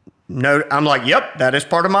 No, I'm like, yep, that is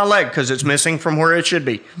part of my leg because it's missing from where it should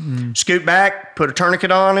be. Scoot back, put a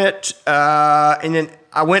tourniquet on it, and then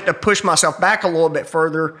I went to push myself back a little bit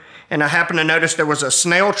further, and I happened to notice there was a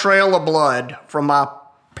snail trail of blood from my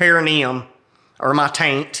perineum or my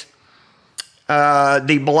taint.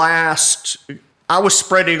 The blast, I was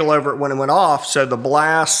spread eagle over it when it went off, so the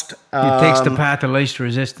blast... it takes the path of least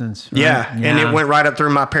resistance. Right? Yeah, and it went right up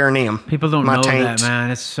through my perineum. People don't know that,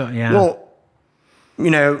 man. It's so, Well,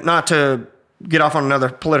 not to get off on another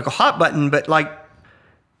political hot button, but like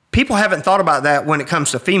people haven't thought about that when it comes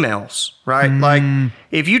to females, right? Like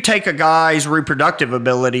if you take a guy's reproductive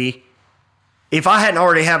ability, if I hadn't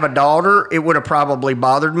already have a daughter, it would have probably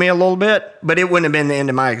bothered me a little bit, but it wouldn't have been the end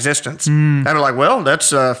of my existence. I'd be like, well,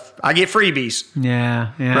 that's, I get freebies.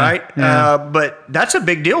 Yeah. Right? Yeah. But that's a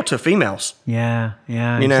big deal to females. Yeah.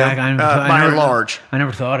 Exactly. By and large. I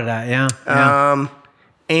never thought of that. Yeah.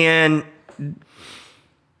 And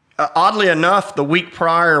oddly enough, the week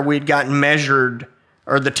prior, we'd gotten measured,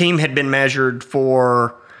 or the team had been measured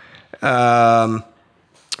for blast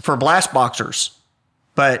boxers.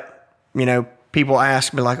 But, people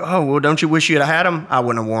ask me like, oh, well, don't you wish you'd have had them? I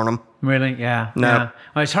wouldn't have worn them. Really? Yeah. No. Yeah.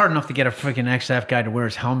 Well, it's hard enough to get a freaking XF guy to wear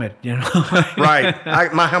his helmet,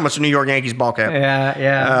 Right. My helmet's a New York Yankees ball cap.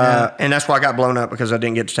 Yeah. And that's why I got blown up because I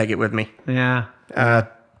didn't get to take it with me. Yeah.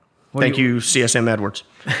 Thank you, CSM Edwards.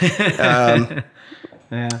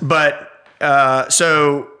 But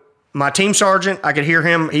so my team sergeant, I could hear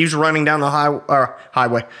him. He was running down the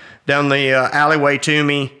highway, down the alleyway to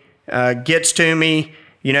me. Gets to me,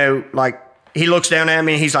 like he looks down at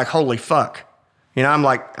me and he's like, "Holy fuck!" I'm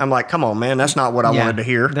like, "Come on, man, that's not what I wanted to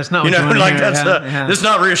hear." That's not what you want to hear. That's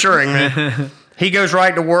not reassuring, man. He goes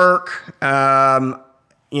right to work. I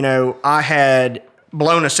had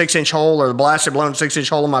blown a 6-inch hole, or the blast had blown a 6-inch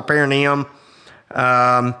hole in my perineum.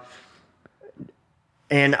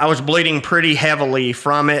 And I was bleeding pretty heavily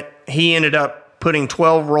from it. He ended up putting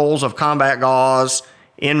 12 rolls of combat gauze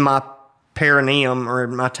in my perineum, or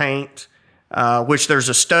in my taint, which there's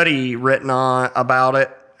a study written on about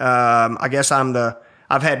it. I guess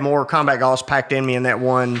I've had more combat gauze packed in me in that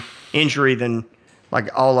one injury than like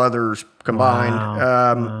all others combined.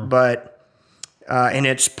 Wow. But and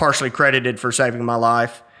it's partially credited for saving my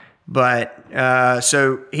life. But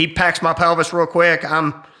so he packs my pelvis real quick.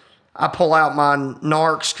 I pull out my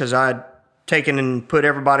narcs because I'd taken and put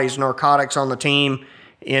everybody's narcotics on the team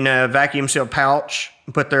in a vacuum sealed pouch,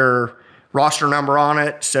 put their roster number on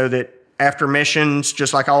it so that after missions,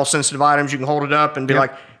 just like all sensitive items, you can hold it up and be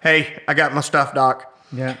like, hey, I got my stuff, doc.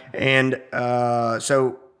 Yeah. And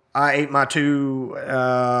so I ate my 2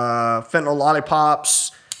 fentanyl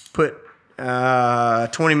lollipops, put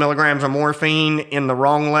 20 milligrams of morphine in the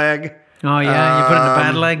wrong leg. Oh, yeah. You put it in the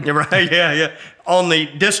bad leg? You're right. Yeah. On the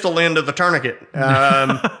distal end of the tourniquet.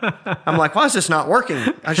 I'm like, why is this not working?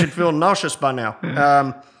 I should feel nauseous by now.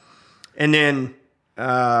 And then,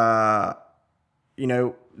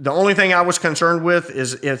 the only thing I was concerned with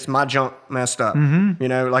is it's my junk messed up,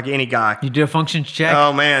 like any guy. You do a functions check?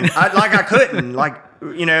 Oh, man. I couldn't.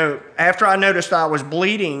 After I noticed I was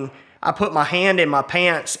bleeding, I put my hand in my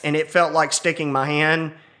pants, and it felt like sticking my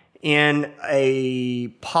hand in a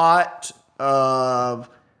pot of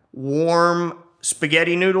warm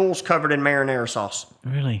spaghetti noodles covered in marinara sauce.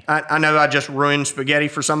 Really? I know I just ruined spaghetti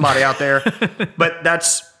for somebody out there, but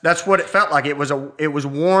that's what it felt like. It was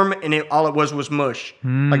warm, and all it was mush.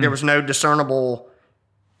 Like there was no discernible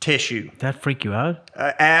tissue. That freak you out?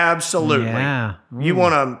 Absolutely. Yeah. You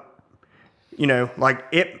want to,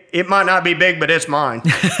 it might not be big, but it's mine,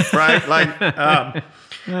 right?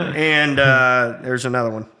 And there's another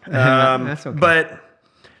one. That's okay. But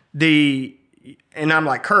and I'm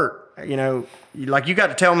like, Kurt, you got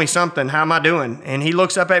to tell me something. How am I doing? And he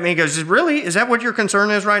looks up at me and goes, is that what your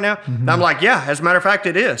concern is right now? And I'm like, yeah, as a matter of fact,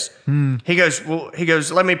 it is. He goes,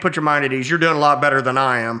 let me put your mind at ease. You're doing a lot better than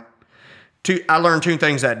I am. I learned 2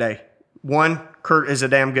 things that day. 1, Kurt is a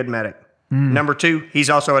damn good medic. Number 2, he's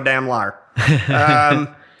also a damn liar.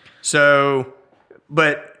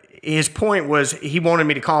 But his point was he wanted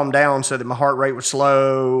me to calm down so that my heart rate was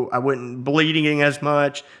slow, I wasn't bleeding as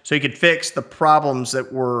much, so he could fix the problems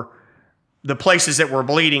that were the places that were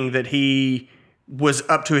bleeding that he was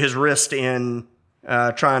up to his wrist in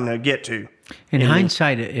trying to get to. In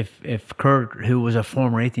hindsight, if Kurt, who was a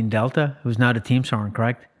former 18 Delta, who's now the team sergeant,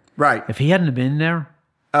 correct? Right. If he hadn't have been there,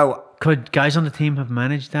 could guys on the team have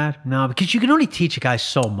managed that? No, because you can only teach a guy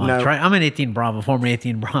so much, right? I'm an 18 Bravo, former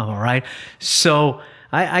 18 Bravo, right? So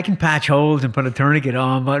I can patch holes and put a tourniquet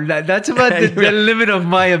on, but that's about the limit of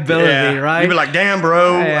my ability, right? You'd be like, damn,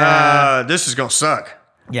 bro, this is going to suck.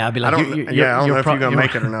 Yeah, I'd be like, I don't know if you're going to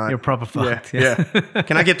make it or not. You're proper fucked. Yeah.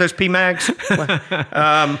 Can I get those PMags?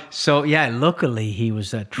 So, luckily he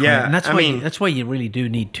was that trained. Yeah, And that's why you really do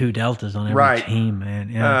need 2 Deltas on every team, man.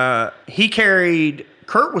 Yeah.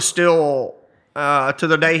 Kurt was still, to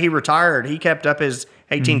the day he retired, he kept up his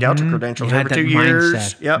 18 Delta credentials every 2 years.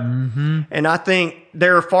 Mindset. Yep. And I think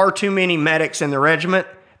there are far too many medics in the regiment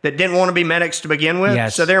that didn't want to be medics to begin with.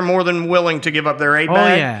 Yes. So they're more than willing to give up their 8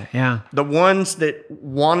 bag. Yeah. The ones that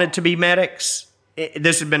wanted to be medics,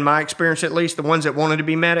 this has been my experience at least, the ones that wanted to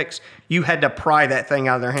be medics, you had to pry that thing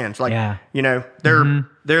out of their hands. They're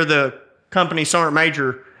the company sergeant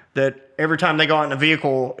major that every time they go out in a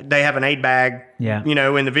vehicle, they have an 8 bag,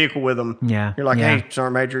 in the vehicle with them. Yeah. You're like, hey,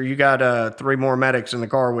 sergeant major, you got 3 more medics in the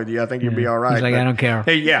car with you. I think you'll be all right. He's like, I don't care.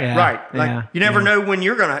 Hey, right. You never know when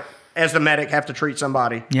you're going to, as the medic, have to treat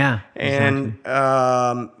somebody. Yeah. And,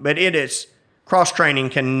 but it is, cross-training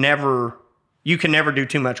you can never do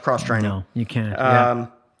too much cross-training. No, you can't.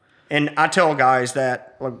 And I tell guys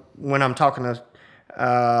that when I'm talking to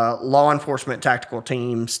law enforcement tactical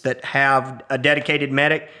teams that have a dedicated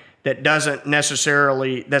medic that doesn't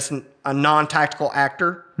necessarily, that's a non-tactical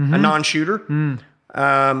actor, a non-shooter.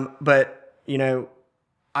 But,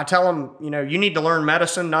 I tell them, you need to learn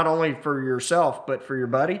medicine not only for yourself, but for your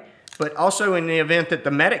buddy, but also in the event that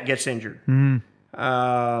the medic gets injured. Who's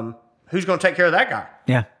going to take care of that guy?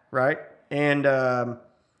 Yeah. Right? And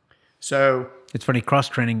so... It's funny,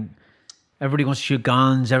 cross-training, everybody wants to shoot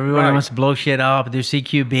guns, everybody wants to blow shit up, do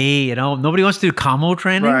CQB, nobody wants to do commo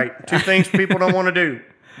training. Right. 2 things people don't want to do.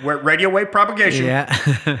 Radio wave propagation. Yeah.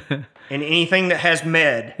 And anything that has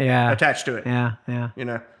med attached to it. Yeah.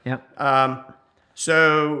 Yep.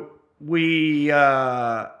 So we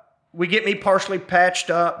get me partially patched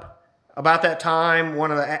up. About that time,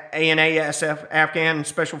 one of the ANASF Afghan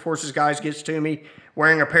Special Forces guys gets to me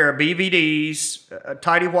wearing a pair of BVDs,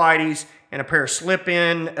 tighty whities, and a pair of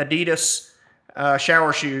slip-in Adidas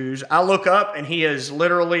shower shoes. I look up, and he is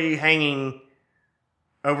literally hanging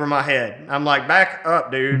over my head. I'm like, back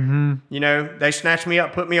up, dude. They snatched me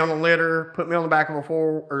up, put me on the litter, put me on the back of a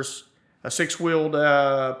 6-wheeled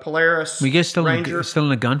Polaris Were you guys still Ranger. still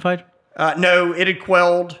in a gunfight? No, it had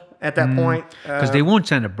quelled. at that point. Because they won't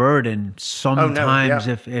send a bird in sometimes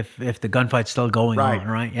yeah. if the gunfight's still going Right. on,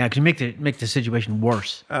 right? Yeah, because you make the situation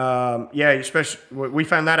worse. Yeah, especially we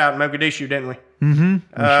found that out in Mogadishu, didn't we? We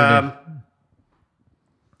sure did.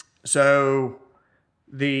 So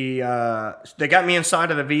they got me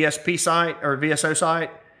inside of the VSP site or VSO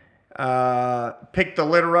site, picked the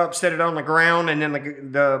litter up, set it on the ground, and then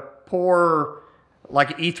the poor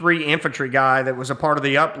like E3 infantry guy that was a part of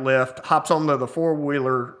the uplift hops onto the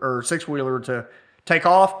 4-wheeler or 6-wheeler to take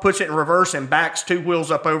off, puts it in reverse, and backs 2 wheels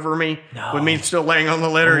up over me with me still laying on the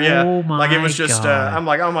litter. Oh my like it was just God. I'm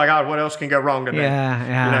like, oh my God, what else can go wrong today?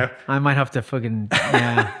 Yeah. You know? I might have to fucking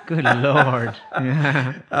good Lord.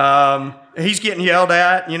 Yeah. He's getting yelled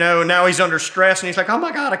at, now he's under stress and he's like, oh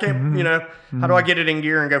my God, I can't, how do I get it in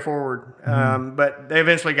gear and go forward? But they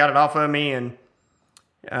eventually got it off of me, and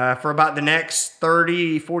for about the next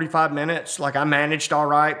 30, 45 minutes, like I managed all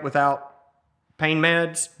right without pain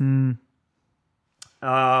meds.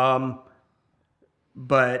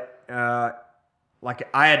 But like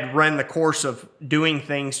I had run the course of doing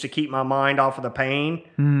things to keep my mind off of the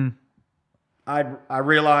pain. I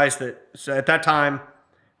realized that, so at that time,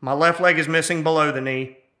 my left leg is missing below the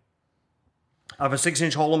knee. I have a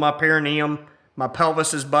 6-inch hole in my perineum. My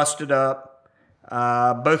pelvis is busted up.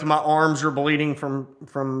 Both of my arms are bleeding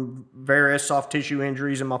from various soft tissue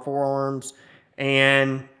injuries in my forearms.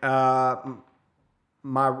 And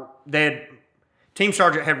Team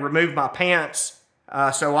Sergeant had removed my pants.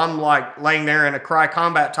 So I'm like laying there in a Cry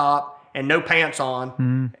combat top and no pants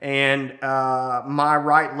on. And my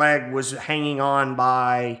right leg was hanging on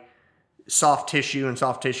by soft tissue and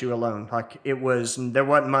soft tissue alone. Like there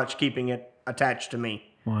wasn't much keeping it attached to me.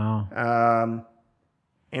 Wow.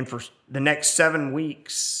 And for the next 7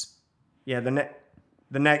 weeks, the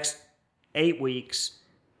next 8 weeks,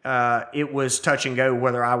 it was touch and go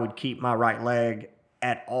whether I would keep my right leg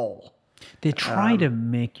at all. They try to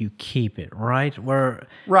make you keep it, right? Where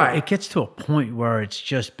Right. it gets to a point where it's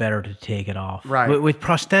just better to take it off. Right. With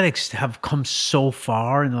prosthetics have come so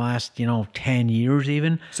far in the last 10 years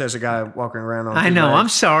even. Says a guy walking around on I two know. legs. I'm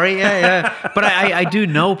sorry. Yeah. But I do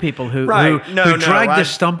know people who Right. who No, drag I- the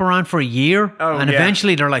stump around for a year, Oh, and yeah.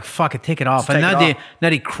 eventually they're like, "Fuck it, take it off." Just And take it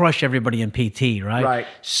now they crush everybody in PT, right? Right.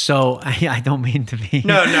 So I don't mean to be.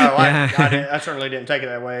 No, Yeah. I certainly didn't take it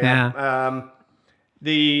that way. Yeah.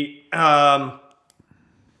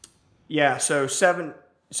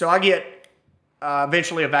 So I get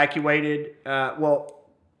eventually evacuated.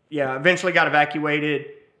 Eventually got evacuated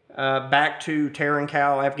back to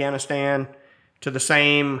Tarin-Kal, Afghanistan, to the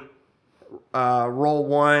same Role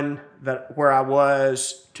 1 where I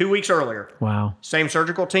was 2 weeks earlier. Wow. Same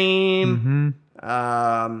surgical team.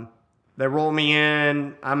 They roll me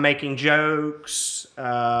in. I'm making jokes.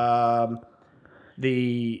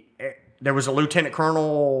 There was a lieutenant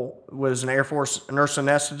colonel, was an Air Force nurse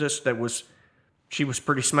anesthetist she was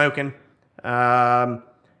pretty smoking. And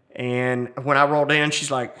when I rolled in,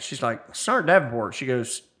 she's like, Sergeant Davenport. She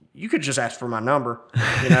goes, you could just ask for my number,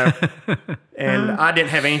 And I didn't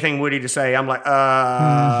have anything witty to say. I'm like,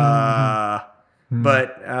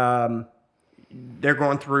 But they're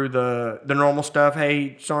going through the normal stuff.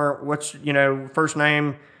 Hey, Sergeant, what's, first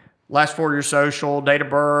name, last 4 of your social, date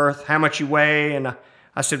of birth, how much you weigh? And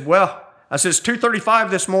I said, it's 235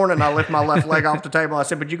 this morning. I lift my left leg off the table. I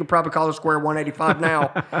said, but you could probably call it square 185 now.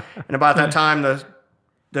 And about that time,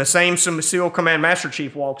 the same SEAL Command Master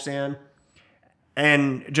Chief walks in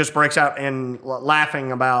and just breaks out and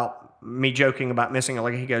laughing about me joking about missing a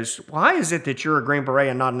leg. He goes, why is it that you're a Green Beret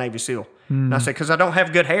and not a Navy SEAL? And I said, because I don't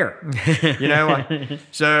have good hair.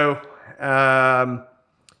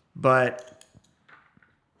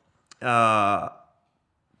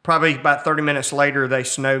 Probably about 30 minutes later, they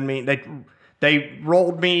snowed me. They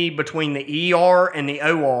rolled me between the ER and the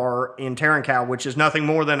OR in Tarin-Kal, which is nothing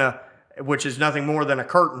more than a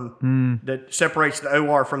curtain that separates the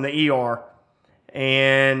OR from the ER.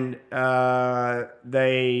 And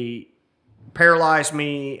they paralyzed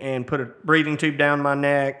me and put a breathing tube down my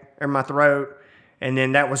neck or my throat. And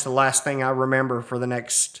then that was the last thing I remember for the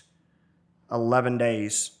next 11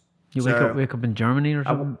 days. You wake up in Germany or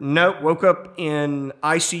something? No, woke up in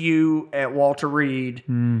ICU at Walter Reed,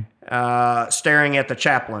 staring at the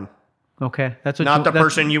chaplain. Okay, that's what. Not the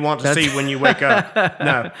person you want to see when you wake up.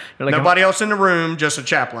 No, like nobody else in the room, just a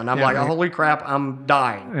chaplain. I'm like, holy crap, I'm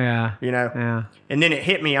dying. Yeah. Yeah. And then it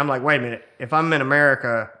hit me. I'm like, wait a minute. If I'm in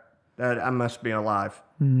America, that I must be alive.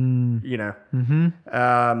 But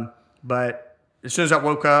as soon as I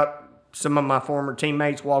woke up, some of my former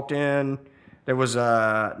teammates walked in. There was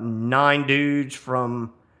 9 dudes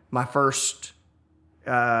from my first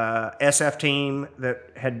SF team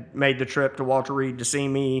that had made the trip to Walter Reed to see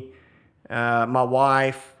me. My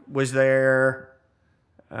wife was there.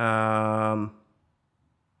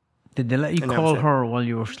 Did they let you And that call was it. her while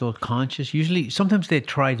you were still conscious? Usually, sometimes they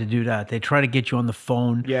try to do that. They try to get you on the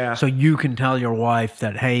phone, Yeah. so you can tell your wife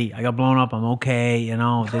that, hey, I got blown up, I'm okay. You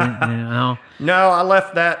know, they didn't, you know. No, I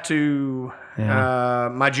left that to Yeah.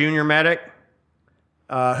 my junior medic,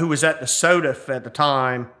 who was at the SODIF at the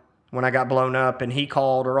time when I got blown up, and he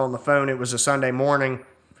called her on the phone. It was a Sunday morning,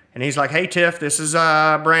 and he's like, "Hey, Tiff, this is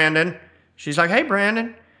Brandon." She's like, "Hey,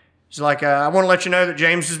 Brandon." She's like, "I want to let you know that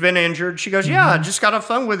James has been injured." She goes, "Yeah, I just got off the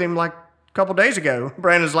phone with him like a couple days ago."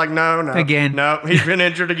 Brandon's like, "No, Again. no, he's been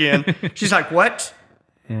injured again." She's like, "What?"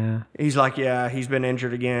 Yeah. He's like, "Yeah, he's been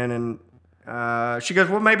injured again." And she goes,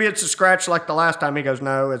 "Well, maybe it's a scratch like the last time." He goes,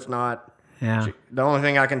 "No, it's not." Yeah. The only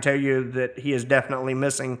thing I can tell you is that he is definitely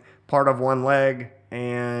missing part of one leg,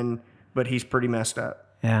 but he's pretty messed up.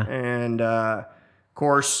 Yeah. And of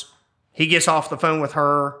course, he gets off the phone with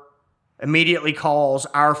her, immediately calls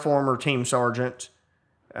our former team sergeant,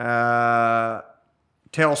 tells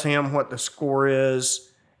him what the score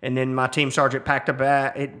is, and then my team sergeant packed a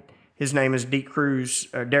bag. His name is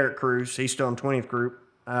Derek Cruz. He's still in 20th group.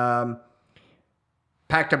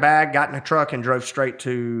 Packed a bag, got in a truck, and drove straight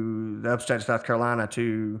to the upstate of South Carolina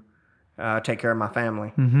to take care of my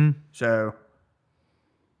family. Mm-hmm. So,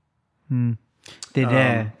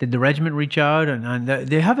 Did the regiment reach out and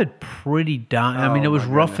they have it pretty down? I mean, it was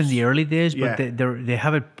my rough in goodness. the early days, but Yeah. they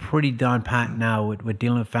have it pretty down pat now with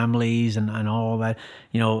dealing with families and all that.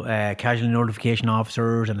 You know, casualty notification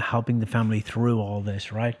officers and helping the family through all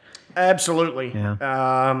this, right? absolutely.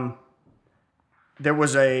 Yeah. There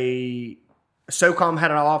was SOCOM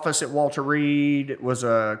had an office at Walter Reed. It was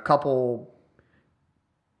a couple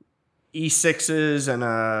E6s and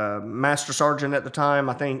a master sergeant at the time.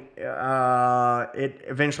 I think it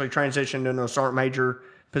eventually transitioned into a sergeant major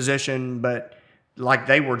position, but like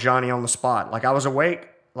they were Johnny on the spot. Like I was awake,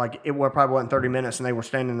 like it probably wasn't 30 minutes, and they were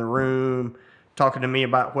standing in the room talking to me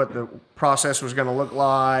about what the process was going to look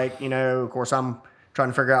like. You know, of course, I'm trying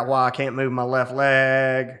to figure out why I can't move my left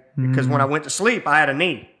leg because when I went to sleep, I had a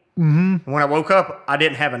knee. Mm-hmm. When I woke up, I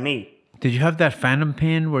didn't have a knee. Did you have that phantom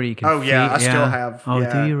pin where you can? Oh yeah, feel, I still have. Oh,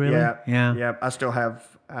 yeah, do you really? Yeah. I still have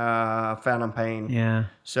phantom pain. Yeah.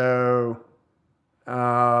 So,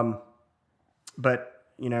 but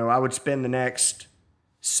you know, I would spend the next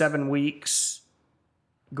 7 weeks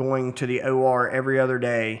going to the OR every other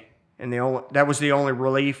day, and that was the only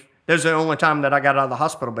relief. That was the only time that I got out of the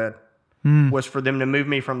hospital bed was for them to move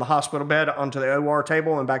me from the hospital bed onto the OR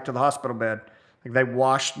table and back to the hospital bed. Like they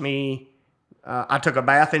washed me. I took a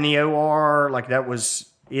bath in the OR. Like that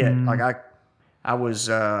was it. Like I was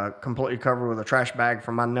completely covered with a trash bag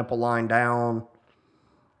from my nipple line down,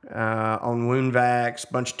 on wound vacs,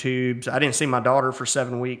 bunch of tubes. I didn't see my daughter for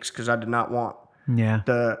 7 weeks because I did not want Yeah.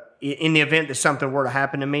 in the event that something were to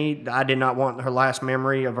happen to me, I did not want her last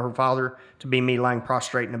memory of her father to be me lying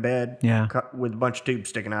prostrate in a bed with a bunch of tubes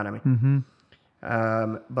sticking out of me. Mm-hmm.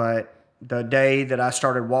 But the day that I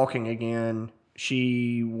started walking again,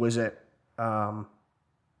 she was at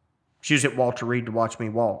Walter Reed to watch me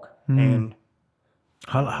walk. And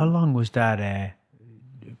How long was that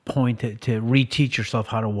point to reteach yourself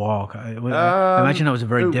how to walk? I imagine that was a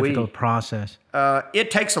very difficult process. it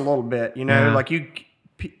takes a little bit, you know, Yeah. like you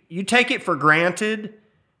take it for granted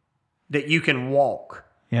that you can walk.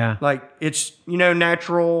 Yeah. Like it's, you know,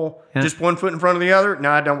 natural, Yeah. just one foot in front of the other.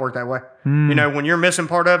 No, it don't work that way. You know, when you're missing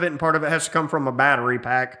part of it and part of it has to come from a battery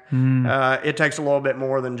pack, it takes a little bit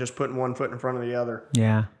more than just putting one foot in front of the other.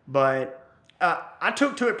 Yeah. But I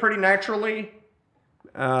took to it pretty naturally.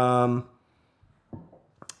 And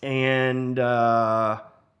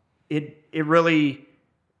it really,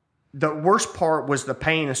 the worst part was the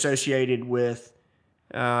pain associated with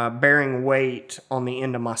bearing weight on the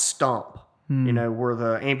end of my stump. You know, where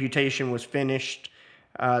the amputation was finished.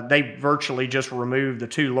 They virtually just removed the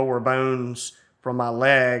two lower bones from my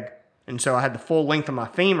leg. And so I had the full length of my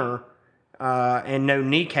femur and no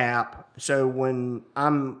kneecap. So when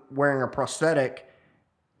I'm wearing a prosthetic,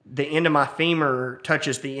 the end of my femur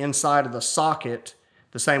touches the inside of the socket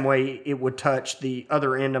the same way it would touch the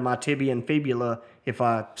other end of my tibia and fibula if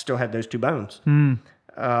I still had those two bones. And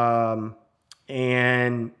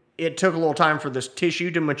it took a little time for this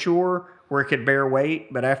tissue to mature where it could bear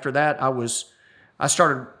weight. But after that, got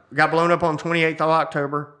blown up on 28th of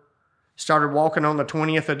October, started walking on the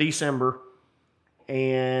 20th of December.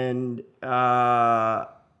 And by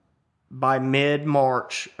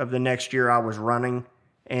mid-March of the next year, I was running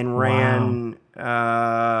and ran,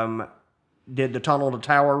 did the tunnel to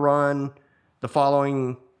tower run that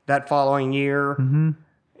that following year, and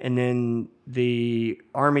then the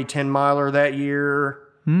Army 10 miler that year.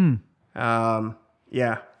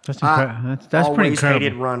 Yeah. That's incredible. That's pretty always incredible.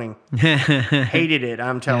 hated running. Hated it.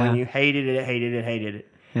 I'm telling you, hated it.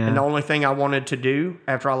 Yeah. And the only thing I wanted to do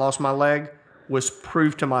after I lost my leg was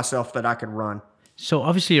prove to myself that I could run. So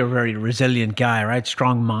obviously you're a very resilient guy, right?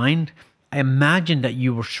 Strong mind. I imagine that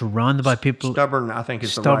you were surrounded by people. Stubborn, I think,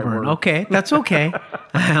 is the right Stubborn. word. Okay, that's okay.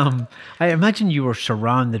 I imagine you were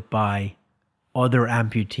surrounded by other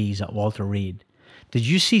amputees at Walter Reed. Did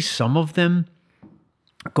you see some of them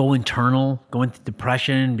go internal, go into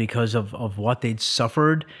depression because of what they'd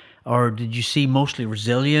suffered? Or did you see mostly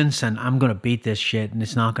resilience and I'm going to beat this shit and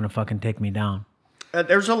it's not going to fucking take me down?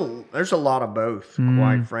 There's a lot of both,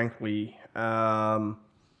 quite frankly. When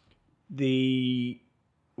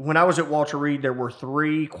I was at Walter Reed, there were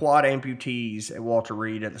 3 quad amputees at Walter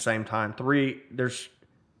Reed at the same time. There's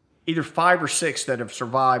either 5 or 6 that have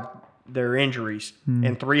survived their injuries,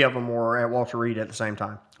 and 3 of them were at Walter Reed at the same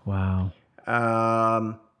time. Wow.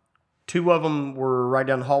 2 of them were right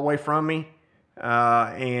down the hallway from me,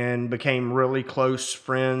 and became really close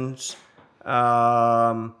friends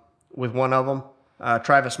with one of them.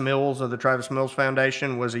 Travis Mills of the Travis Mills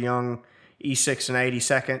Foundation was a young E6 and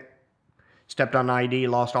 82nd. Stepped on IED,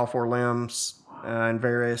 lost all 4 limbs at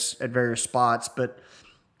various spots, but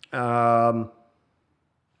runs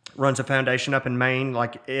a foundation up in Maine. I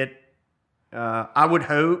would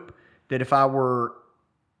hope that if I were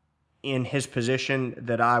in his position,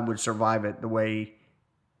 that I would survive it the way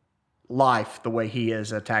he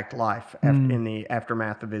has attacked life in the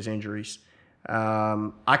aftermath of his injuries.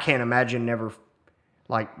 I can't imagine never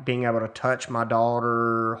being able to touch my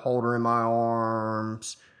daughter, hold her in my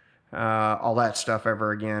arms, all that stuff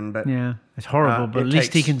ever again. But yeah, it's horrible. But at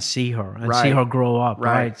least he can see her and see her grow up,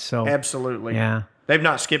 right? So absolutely, yeah. They've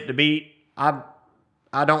not skipped a beat. I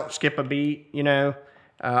don't skip a beat. I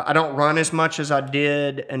don't run as much as I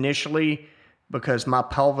did initially because my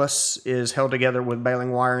pelvis is held together with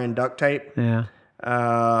baling wire and duct tape. Yeah.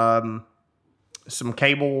 Some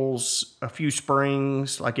cables, a few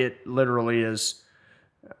springs. It literally is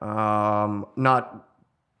not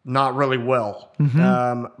really well.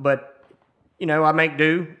 But I make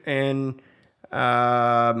do, and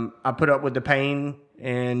I put up with the pain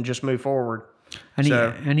and just move forward.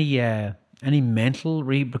 Any mental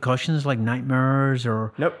repercussions like nightmares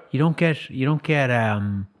or Nope. You don't get you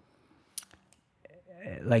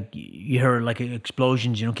hear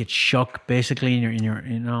explosions. You don't get shook basically in your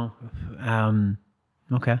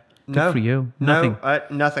okay. Good for you. Nothing. No,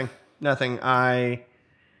 nothing. I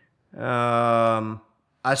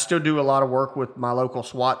still do a lot of work with my local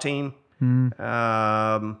SWAT team. And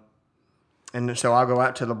so I'll go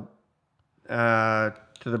out to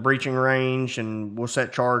the breaching range and we'll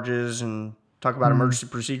set charges and talk about emergency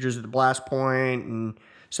procedures at the blast point and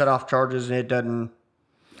set off charges. And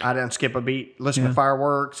I don't skip a beat, listen to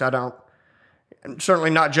fireworks. I'm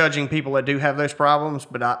certainly not judging people that do have those problems,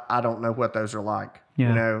 but I don't know what those are like.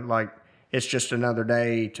 Yeah. It's just another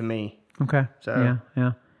day to me. Okay. So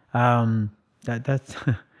yeah. That's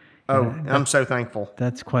I'm so thankful.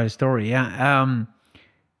 That's quite a story. Yeah.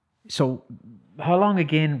 So how long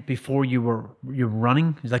again before you're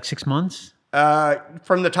running? It's like 6 months?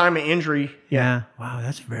 From the time of injury. Yeah. Wow,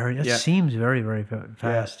 that seems very, very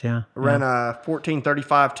fast. Yeah. I ran a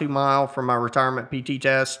 14:35 2-mile for my retirement PT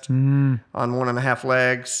test on 1.5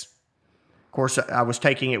 legs. Of course, I was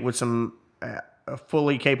taking it with some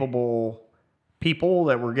fully capable people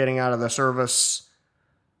that were getting out of the service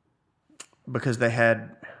because they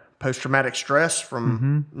had post-traumatic stress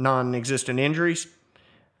from non-existent injuries.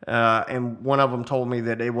 And one of them told me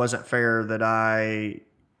that it wasn't fair that I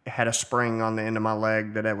had a spring on the end of my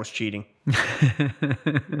leg, that was cheating. Yeah.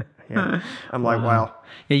 I'm like, wow.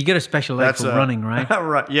 Yeah, you get a special leg for running, right?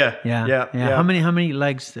 Right. Yeah. How many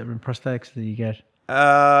legs prosthetics did you get?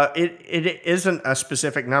 It isn't a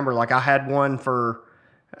specific number. I had one for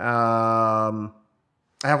I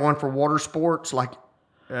have one for water sports, and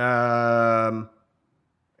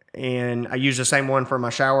I use the same one for my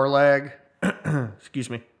shower leg. Excuse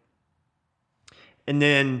me. And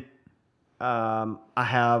then I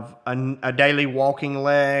have a daily walking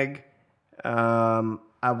leg.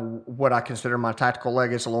 What I consider my tactical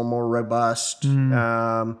leg is a little more robust.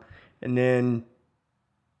 And then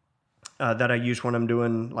that I use when I'm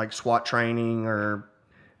doing SWAT training or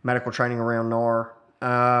medical training around NAR.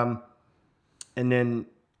 And then,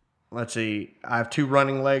 let's see, I have 2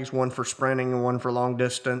 running legs, one for sprinting and one for long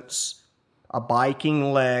distance. A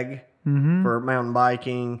biking leg for mountain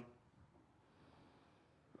biking.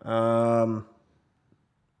 I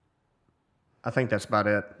think that's about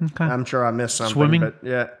it. Okay. I'm sure I missed something. Swimming? But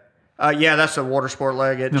yeah. Yeah, that's a water sport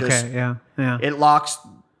leg. It just yeah. it locks,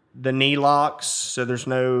 the knee locks, so there's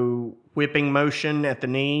no whipping motion at the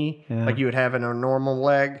knee like you would have in a normal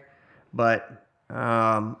leg. But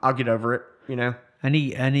I'll get over it.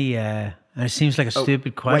 Any it seems like a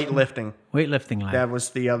stupid question. Weightlifting leg. That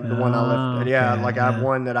was the one I lifted. Yeah, okay, I have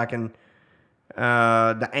one that I can.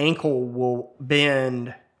 The ankle will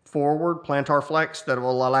bend forward, plantar flex, that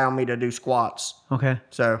will allow me to do squats. Okay.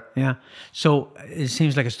 So it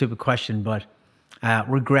seems like a stupid question, but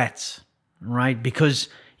regrets, right? Because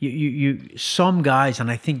you some guys, and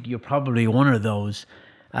I think you're probably one of those,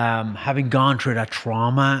 having gone through that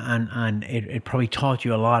trauma, and it probably taught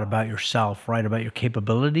you a lot about yourself, right? About your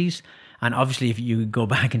capabilities. And obviously, if you could go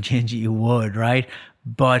back and change it, you would, right?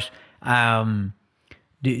 But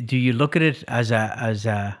do you look at it as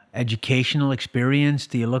a educational experience?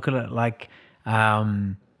 Do you look at it like, I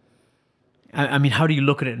mean, how do you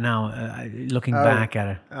look at it now, looking back at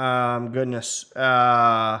it? Goodness.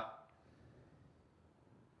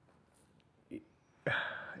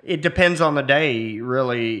 It depends on the day,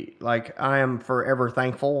 really. Like, I am forever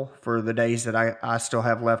thankful for the days that I still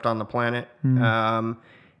have left on the planet.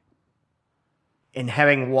 And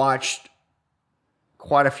having watched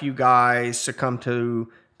quite a few guys succumb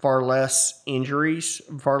to far less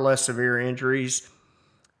severe injuries,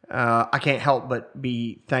 I can't help but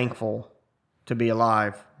be thankful to be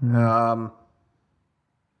alive.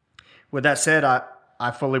 With that said,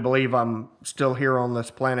 I fully believe I'm still here on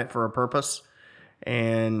this planet for a purpose.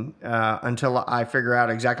 And until I figure out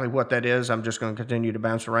exactly what that is, I'm just going to continue to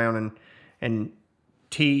bounce around and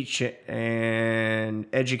teach and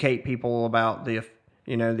educate people about the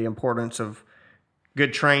importance of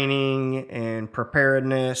good training and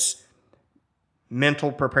preparedness,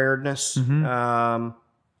 mental preparedness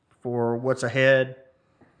for what's ahead,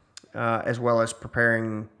 as well as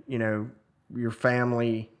preparing your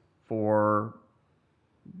family for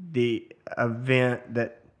the event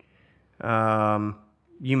that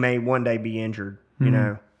you may one day be injured.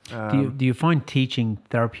 Do you find teaching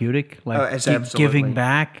therapeutic, like it's absolutely. giving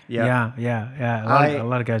back? Yeah. A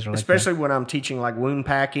lot of guys are like especially when I'm teaching like wound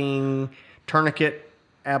packing, tourniquet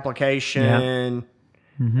application.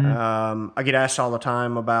 I get asked all the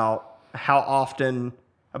time about how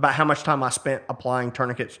much time I spent applying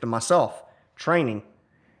tourniquets to myself, training,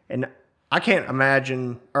 and I can't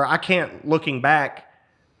imagine, or I can't, looking back,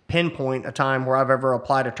 pinpoint a time where I've ever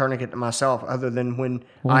applied a tourniquet to myself other than when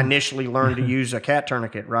I initially learned to use a cat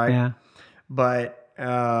tourniquet, right? Yeah. But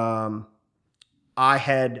I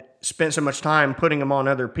had spent so much time putting them on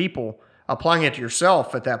other people. Applying it to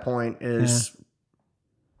yourself at that point is,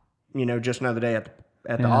 just another day at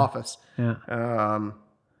the office. Yeah.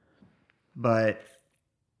 But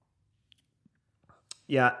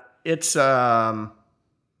yeah, it's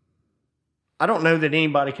I don't know that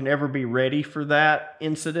anybody can ever be ready for that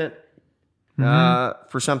incident,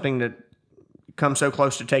 for something that comes so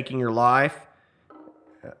close to taking your life.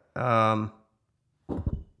 So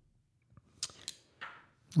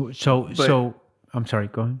I'm sorry,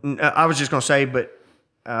 go ahead. I was just going to say, but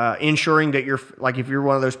ensuring that if you're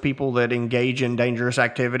one of those people that engage in dangerous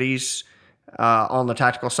activities on the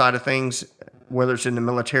tactical side of things, whether it's in the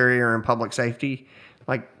military or in public safety,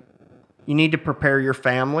 like, you need to prepare your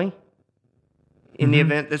family in the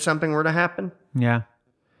event that something were to happen. Yeah.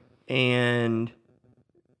 And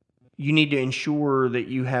you need to ensure that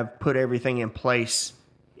you have put everything in place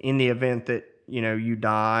in the event that, you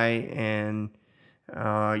die, and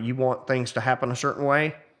you want things to happen a certain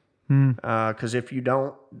way. Because if you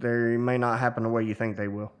don't, they may not happen the way you think they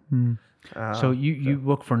will. So you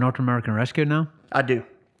work for North American Rescue now? I do.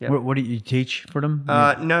 Yep. What do you teach for them?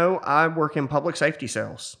 No, I work in public safety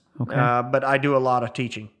sales. Okay. But I do a lot of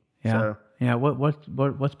teaching. Yeah. So, yeah.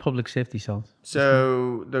 What's public safety sales?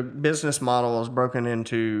 So the business model is broken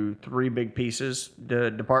into three big pieces: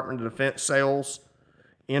 the Department of Defense sales,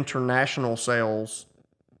 international sales,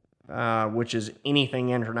 which is anything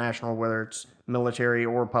international, whether it's military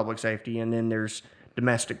or public safety, and then there's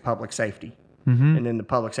domestic public safety. And then the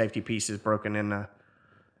public safety piece is broken into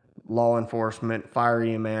law enforcement, fire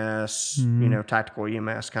EMS, tactical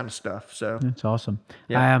EMS kind of stuff. So that's awesome.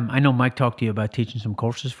 Yeah. I know Mike talked to you about teaching some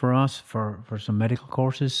courses for us for some medical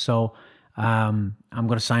courses. So I'm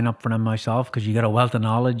going to sign up for them myself, because you got a wealth of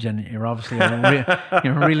knowledge, and you're obviously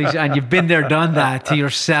you're really, and you've been there, done that to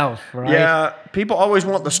yourself, right? Yeah, people always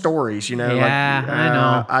want the stories, Yeah, I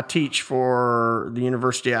know. I teach for the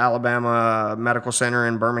University of Alabama Medical Center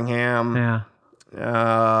in Birmingham. Yeah.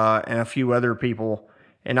 And a few other people.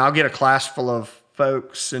 And I'll get a class full of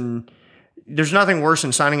folks, and there's nothing worse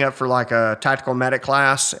than signing up for like a tactical medic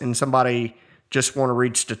class and somebody just want to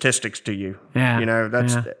read statistics to you. Yeah, You know,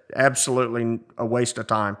 that's yeah. absolutely a waste of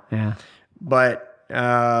time. Yeah. But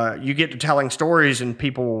you get to telling stories and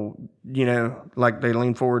people, you know, like they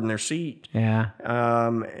lean forward in their seat. Yeah.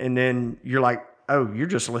 And then you're like, oh, you're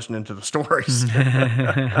just listening to the stories.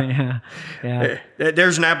 Yeah. Yeah.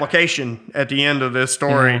 There's an application at the end of this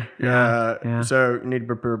story. Yeah. So you need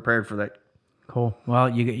to be prepared for that. Cool. Well,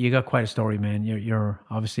 you got quite a story, man. You're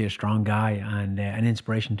obviously a strong guy and an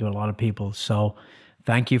inspiration to a lot of people. So,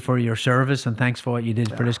 thank you for your service and thanks for what you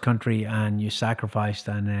did for this country and you sacrificed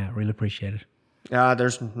and really appreciate it. I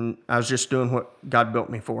was just doing what God built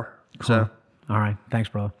me for. So, All right. Thanks,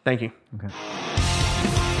 brother. thank you. Okay.